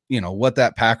what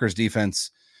that Packers defense,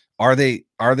 are they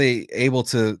able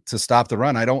to stop the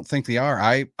run? I don't think they are.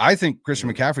 I think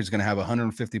Christian McCaffrey is going to have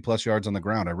 150 plus yards on the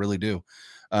ground. I really do.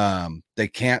 They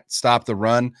can't stop the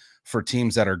run for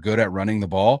teams that are good at running the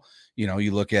ball.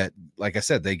 You look at, like I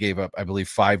said, they gave up, I believe,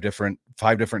 five different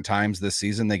times this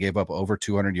season. They gave up over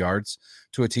 200 yards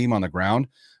to a team on the ground.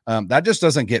 That just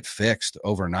doesn't get fixed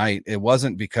overnight. It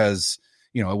wasn't because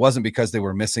they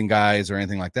were missing guys or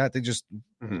anything like that. They just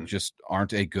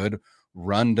aren't a good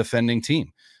run defending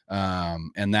team.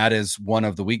 And that is one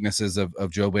of the weaknesses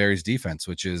of Joe Barry's defense,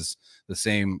 which is the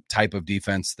same type of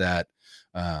defense that,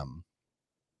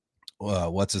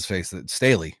 what's his face?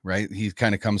 Staley, right? He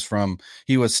kind of comes from,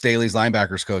 he was Staley's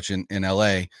linebackers coach in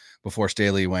LA before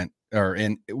Staley went, or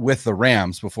with the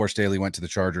Rams before Staley went to the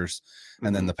Chargers,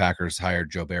 and then the Packers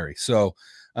hired Joe Barry. So,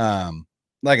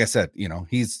 like I said,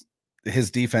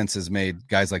 his defense has made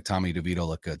guys like Tommy DeVito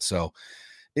look good. So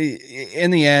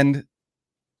in the end,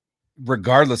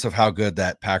 regardless of how good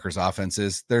that Packers offense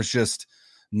is, there's just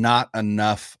not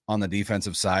enough on the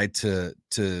defensive side to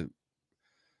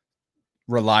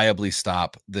reliably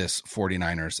stop this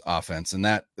 49ers offense.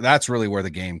 And that's really where the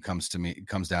game comes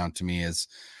down to me is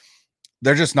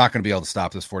they're just not going to be able to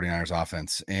stop this 49ers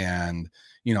offense. And,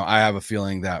 I have a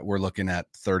feeling that we're looking at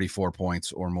 34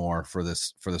 points or more for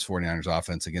this 49ers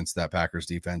offense against that Packers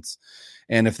defense.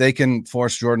 And if they can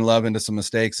force Jordan Love into some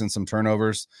mistakes and some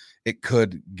turnovers, it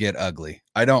could get ugly.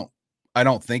 I don't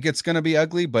think it's going to be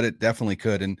ugly, but it definitely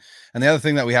could. And the other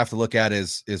thing that we have to look at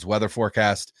is weather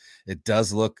forecast. It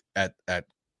does look at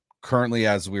currently,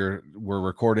 as we're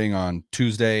recording on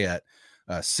Tuesday at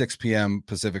 6 p.m.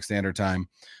 Pacific Standard Time,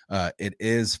 it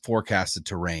is forecasted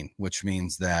to rain, which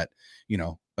means that,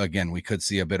 again, we could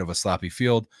see a bit of a sloppy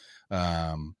field.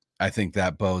 I think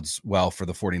that bodes well for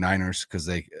the 49ers because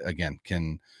they, again,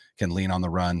 can lean on the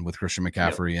run with Christian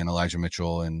McCaffrey and Elijah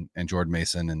Mitchell and Jordan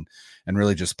Mason and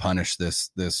really just punish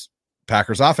this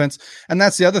Packers offense. And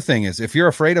that's the other thing is if you're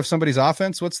afraid of somebody's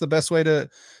offense, what's the best way to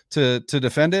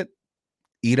defend it?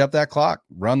 Eat up that clock,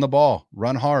 run the ball,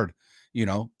 run hard,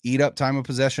 eat up time of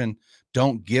possession.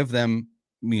 Don't give them,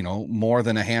 more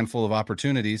than a handful of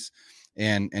opportunities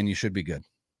and you should be good.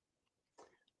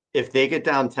 If they get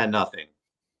down 10-0,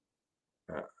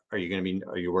 are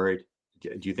you worried? Do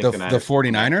you think the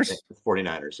 49ers? The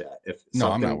 49ers, yeah.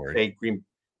 No, I'm not worried.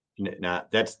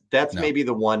 That's maybe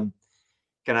the one.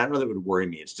 I don't know that would worry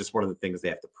me. It's just one of the things they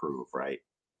have to prove, right?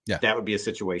 Yeah. That would be a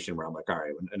situation where I'm like, all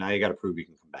right, now you got to prove you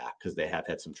can come back because they have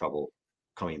had some trouble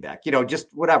coming back. Just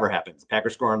whatever happens.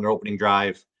 Packers score on their opening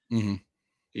drive,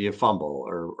 you fumble,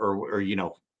 or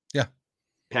yeah.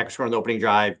 Packers score on the opening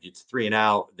drive, it's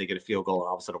 3-and-out, they get a field goal, and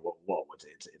all of a sudden, whoa,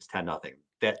 it's 10-0.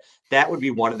 That would be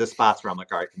one of the spots where I'm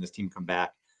like, all right, can this team come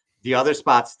back? The other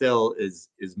spot still is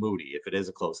Moody. If it is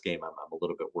a close game, I'm a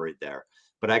little bit worried there.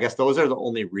 But I guess those are the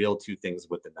only real two things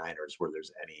with the Niners where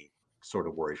there's any sort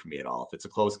of worry for me at all. If it's a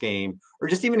close game, or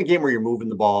just even a game where you're moving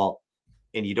the ball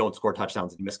and you don't score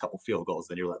touchdowns and you miss a couple field goals,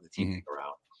 then you're letting the team kick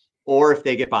around. Or if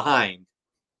they get behind,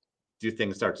 do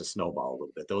things start to snowball a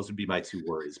little bit? Those would be my two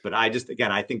worries. But I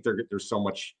think there's so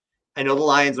much. I know the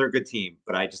Lions are a good team,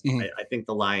 but I think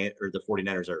the the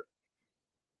 49ers are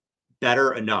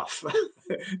better enough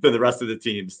than the rest of the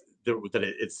teams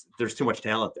that there's too much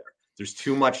talent there. There's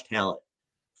too much talent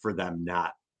for them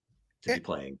not to be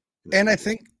playing. And I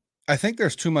think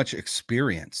there's too much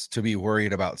experience to be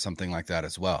worried about something like that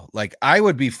as well. Like I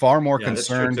would be far more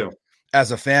concerned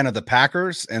as a fan of the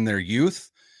Packers and their youth.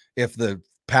 If the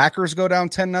Packers go down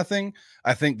 10-0,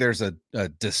 I think there's a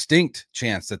distinct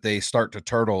chance that they start to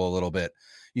turtle a little bit.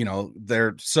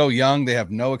 They're so young. They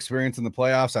have no experience in the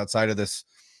playoffs outside of this,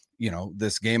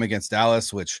 this game against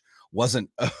Dallas, which wasn't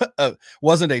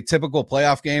a typical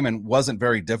playoff game and wasn't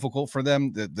very difficult for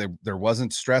them. There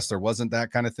wasn't stress. There wasn't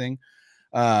that kind of thing.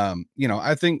 I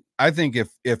think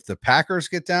if the Packers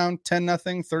get down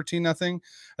 10-0, 13-0,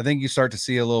 I think you start to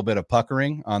see a little bit of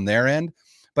puckering on their end.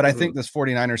 But I think this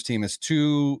 49ers team is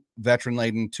too veteran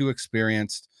laden, too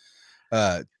experienced,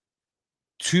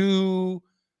 too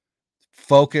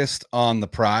focused on the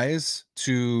prize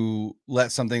to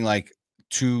let something like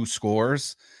 2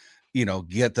 scores,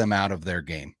 get them out of their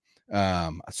game.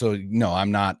 So no,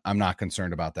 I'm not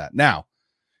concerned about that. Now,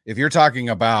 if you're talking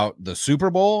about the Super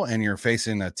Bowl and you're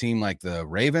facing a team like the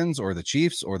Ravens or the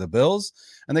Chiefs or the Bills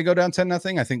and they go down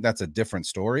 10-0, I think that's a different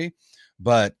story.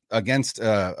 But against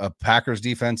a Packers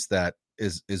defense that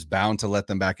is bound to let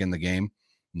them back in the game,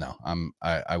 no,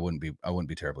 I wouldn't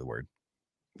be terribly worried.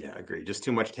 Yeah, I agree. Just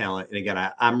too much talent. And again,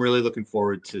 I'm really looking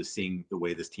forward to seeing the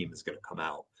way this team is going to come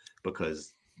out,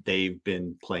 because they've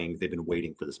been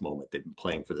waiting for this moment. They've been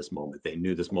playing for this moment. They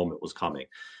knew this moment was coming.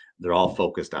 They're all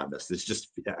focused on this. It's just,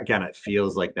 again, it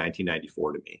feels like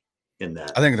 1994 to me in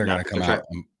that. I think they're going to come out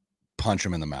and punch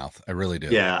them in the mouth. I really do.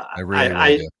 Yeah. I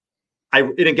really do.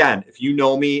 And again, if you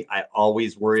know me, I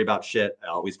always worry about shit. I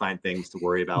always find things to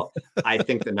worry about. I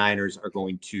think the Niners are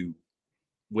going to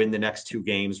win the next 2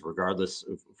 games, regardless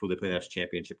of who they play in the next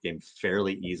championship game,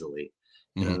 fairly easily.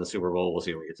 And in the Super Bowl, we'll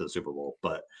see when we get to the Super Bowl.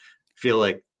 But I feel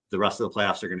like the rest of the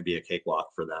playoffs are going to be a cakewalk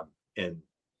for them. And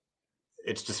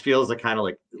it just feels like kind of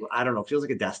like, I don't know, it feels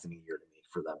like a destiny year to me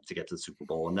for them to get to the Super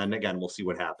Bowl. And then again, we'll see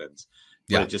what happens.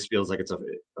 But it just feels like it's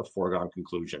a foregone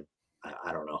conclusion.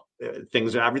 I don't know.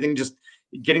 Everything just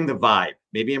getting the vibe.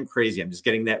 Maybe I'm crazy. I'm just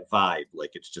getting that vibe.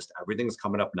 Like it's just everything's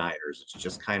coming up Niners. It's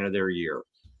just kind of their year.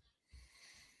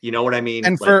 You know what I mean?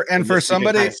 And for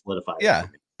somebody, yeah.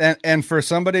 And for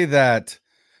somebody that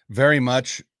very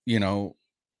much,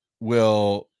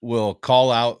 will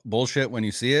call out bullshit when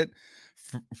you see it,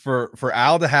 for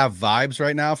Al to have vibes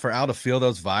right now, for Al to feel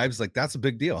those vibes, like that's a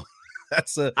big deal.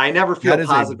 I never feel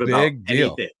positive about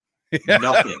deal. anything. Yeah.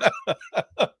 Nothing.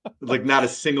 Like not a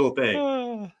single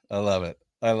thing. I love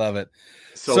it.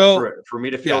 So for me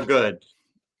to feel good.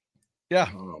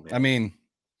 Yeah. I mean,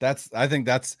 I think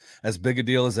that's as big a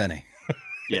deal as any.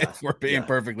 Yeah. If we're being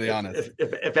perfectly honest.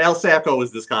 If Al Sacco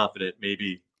was this confident,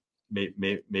 maybe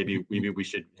we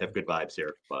should have good vibes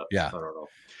here, but I don't know.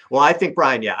 Well, I think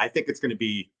Brian, I think it's going to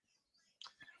be,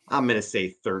 I'm going to say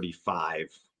 35,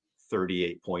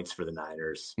 38 points for the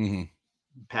Niners. Mm-hmm.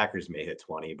 Packers may hit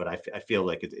 20, but I feel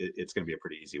like it's going to be a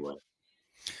pretty easy win.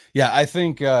 Yeah. I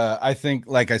think,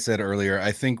 like I said earlier,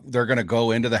 I think they're going to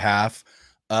go into the half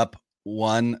up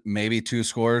 1, maybe 2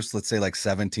 scores, let's say like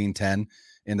 17-10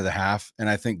 into the half. And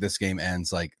I think this game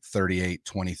ends like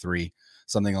 38-23,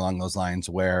 something along those lines,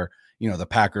 where, the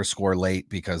Packers score late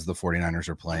because the 49ers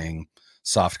are playing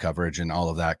soft coverage and all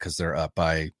of that, because they're up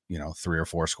by, 3 or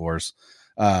 4 scores.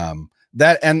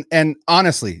 That and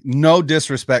honestly, no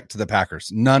disrespect to the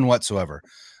Packers, none whatsoever.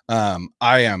 I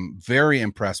am very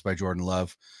impressed by Jordan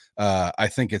Love. I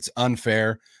think it's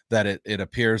unfair that it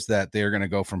appears that they're going to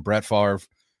go from Brett Favre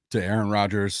to Aaron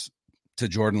Rodgers to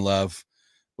Jordan Love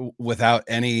without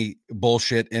any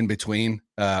bullshit in between,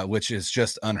 which is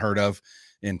just unheard of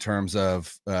in terms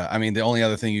of, the only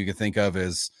other thing you could think of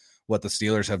is what the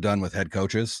Steelers have done with head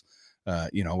coaches.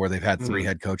 Where they've had 3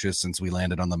 head coaches since we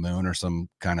landed on the moon or some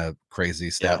kind of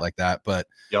crazy stat like that. But,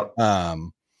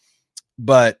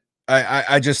 but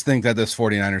I just think that this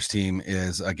 49ers team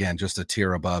is, again, just a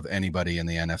tier above anybody in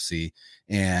the NFC,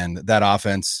 and that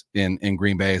offense in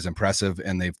Green Bay is impressive,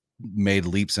 and they've made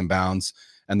leaps and bounds,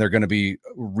 and they're going to be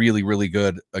really, really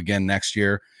good again next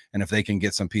year. And if they can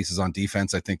get some pieces on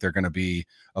defense, I think they're going to be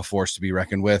a force to be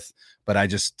reckoned with. But I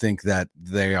just think that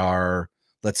they are,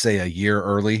 let's say, a year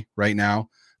early right now.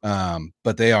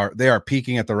 But they are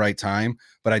peaking at the right time,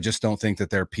 but I just don't think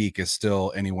that their peak is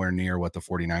still anywhere near what the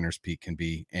 49ers peak can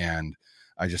be. And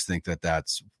I just think that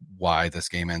that's why this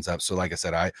game ends up. So like I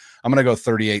said, I'm going to go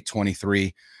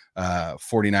 38-23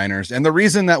 49ers. And the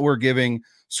reason that we're giving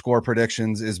score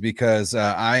predictions is because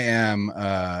I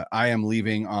am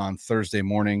leaving on Thursday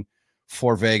morning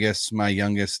for Vegas. My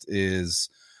youngest is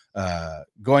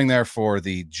going there for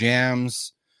the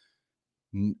Jams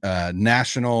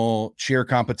national cheer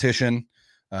competition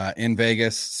in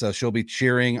Vegas. So she'll be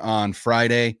cheering on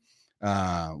Friday,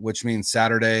 which means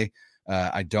Saturday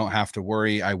I don't have to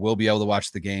worry. I will be able to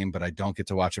watch the game, but I don't get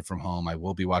to watch it from home. I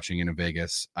will be watching it in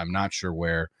Vegas. I'm not sure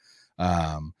where.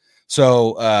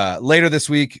 So later this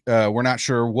week, we're not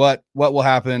sure what will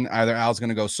happen. Either Al's going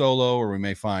to go solo, or we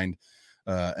may find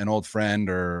an old friend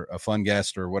or a fun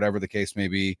guest, or whatever the case may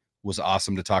be. Was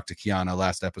awesome to talk to Kiana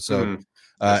last episode.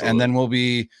 And then we'll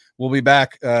be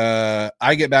back.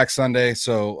 I get back Sunday,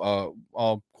 so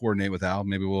I'll coordinate with Al.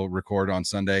 Maybe we'll record on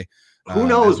Sunday. Who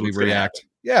knows? As we react.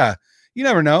 Yeah, you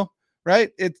never know,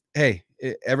 right?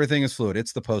 Everything is fluid.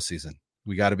 It's the postseason.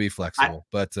 We got to be flexible.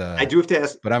 But I do have to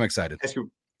ask. But I'm excited.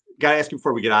 Got to ask you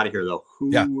before we get out of here, though.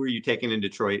 Who are you taking in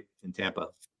Detroit and Tampa?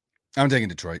 I'm taking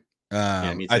Detroit.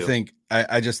 Me too.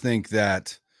 I just think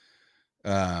that.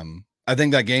 I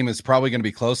think that game is probably going to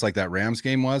be close, like that Rams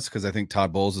game was, because I think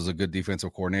Todd Bowles is a good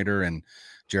defensive coordinator, and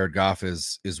Jared Goff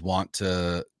is want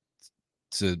to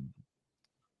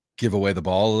give away the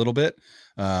ball a little bit.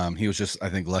 He was just, I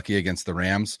think, lucky against the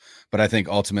Rams, but I think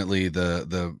ultimately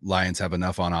the Lions have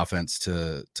enough on offense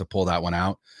to pull that one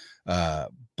out.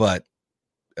 But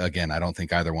again, I don't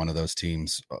think either one of those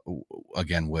teams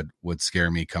again would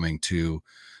scare me coming to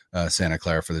Santa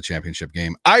Clara for the championship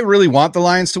game. I really want the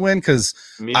Lions to win because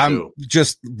I'm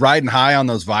just riding high on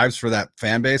those vibes for that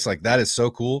fan base. Like, that is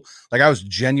so cool. Like, I was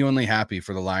genuinely happy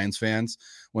for the Lions fans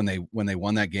when they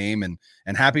won that game, and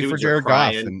happy for Jared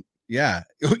Goff. And yeah,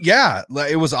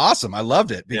 it was awesome. I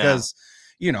loved it because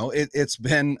it's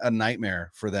been a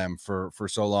nightmare for them for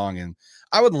so long, and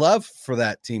I would love for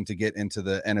that team to get into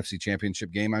the NFC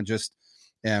Championship game. I just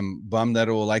am bummed that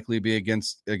it will likely be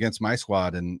against my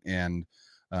squad, and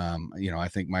I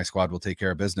think my squad will take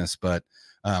care of business, but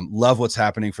love what's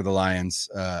happening for the Lions.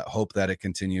 Hope that it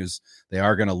continues. They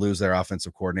are going to lose their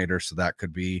offensive coordinator, so that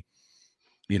could be,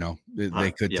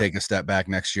 they could take a step back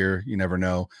next year. You never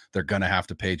know. They're going to have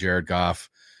to pay Jared Goff.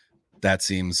 That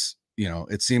seems,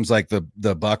 it seems like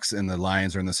the Bucks and the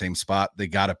Lions are in the same spot. They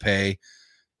got to pay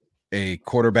a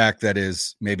quarterback that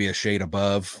is maybe a shade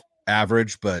above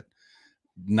average, but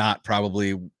not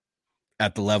probably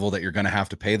at the level that you're going to have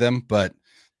to pay them. But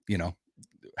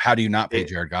how do you not pay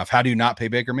Jared Goff? How do you not pay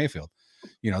Baker Mayfield?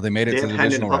 They made it to the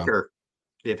divisional round.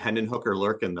 They have Hendon Hooker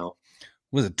lurking, though.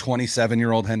 Was it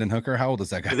 27-year-old Hendon Hooker? How old is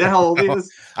that guy? Is that how old he is?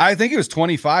 I think he was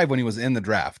 25 when he was in the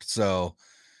draft. So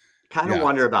kind of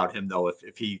wonder about him, though,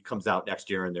 if he comes out next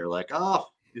year and they're like, oh,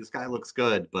 this guy looks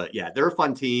good. But yeah, they're a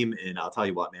fun team. And I'll tell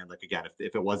you what, man, like, again,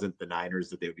 if it wasn't the Niners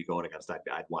that they would be going against,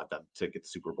 I'd want them to get the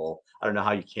Super Bowl. I don't know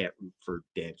how you can't root for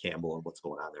Dan Campbell and what's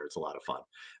going on there. It's a lot of fun.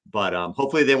 But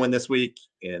hopefully they win this week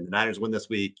and the Niners win this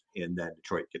week, and then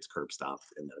Detroit gets curb stomped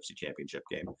in the NFC Championship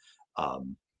game.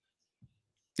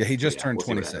 Yeah, he just turned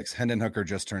 26. Hendon Hooker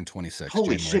just turned 26.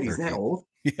 Holy shit, he's that old?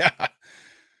 Yeah.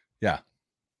 Yeah.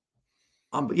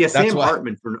 Sam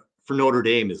Hartman for Notre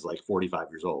Dame is like 45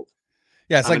 years old.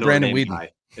 Yeah, it's like Brandon Weeden.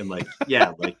 And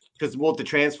because the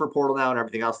transfer portal now and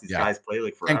everything else, these guys play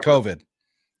like forever.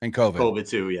 And COVID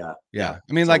too, yeah. Yeah.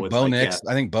 I mean, so like Bo Nix,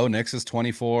 I think Bo Nix is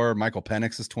 24, Michael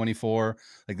Penix is 24.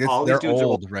 Like they're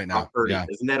old right now. Yeah.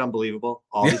 Isn't that unbelievable?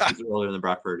 All these dudes are older than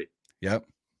Brock Purdy. Yep.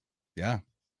 Yeah.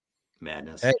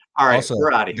 Madness. Hey, all right,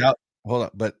 we're out of here. Hold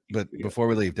up, but before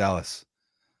we leave, Dallas,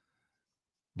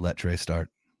 let Trey start.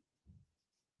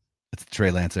 It's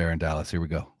Trey Lance era in Dallas. Here we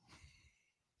go.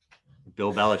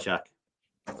 Bill Belichick.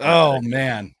 Oh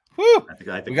man. Woo! I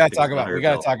think we got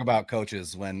to talk about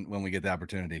coaches when we get the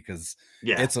opportunity, because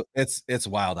it's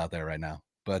wild out there right now.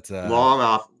 But long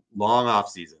off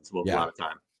seasons. We'll be out of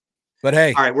time. But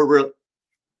hey, all right,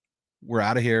 we're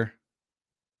out of here.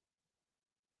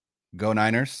 Go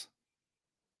Niners.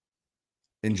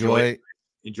 Enjoy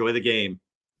the game.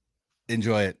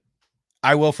 Enjoy it.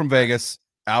 I will from Vegas.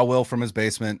 Al will from his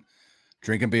basement,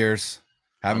 drinking beers,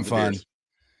 having fun.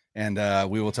 And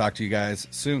we will talk to you guys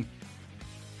soon.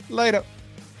 Later.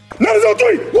 Niners on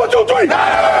three. 1, 2, 3.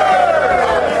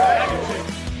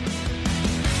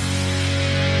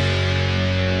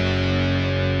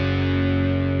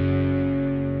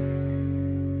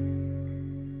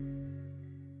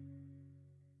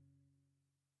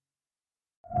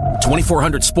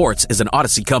 .2400 Sports is an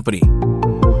Odyssey company.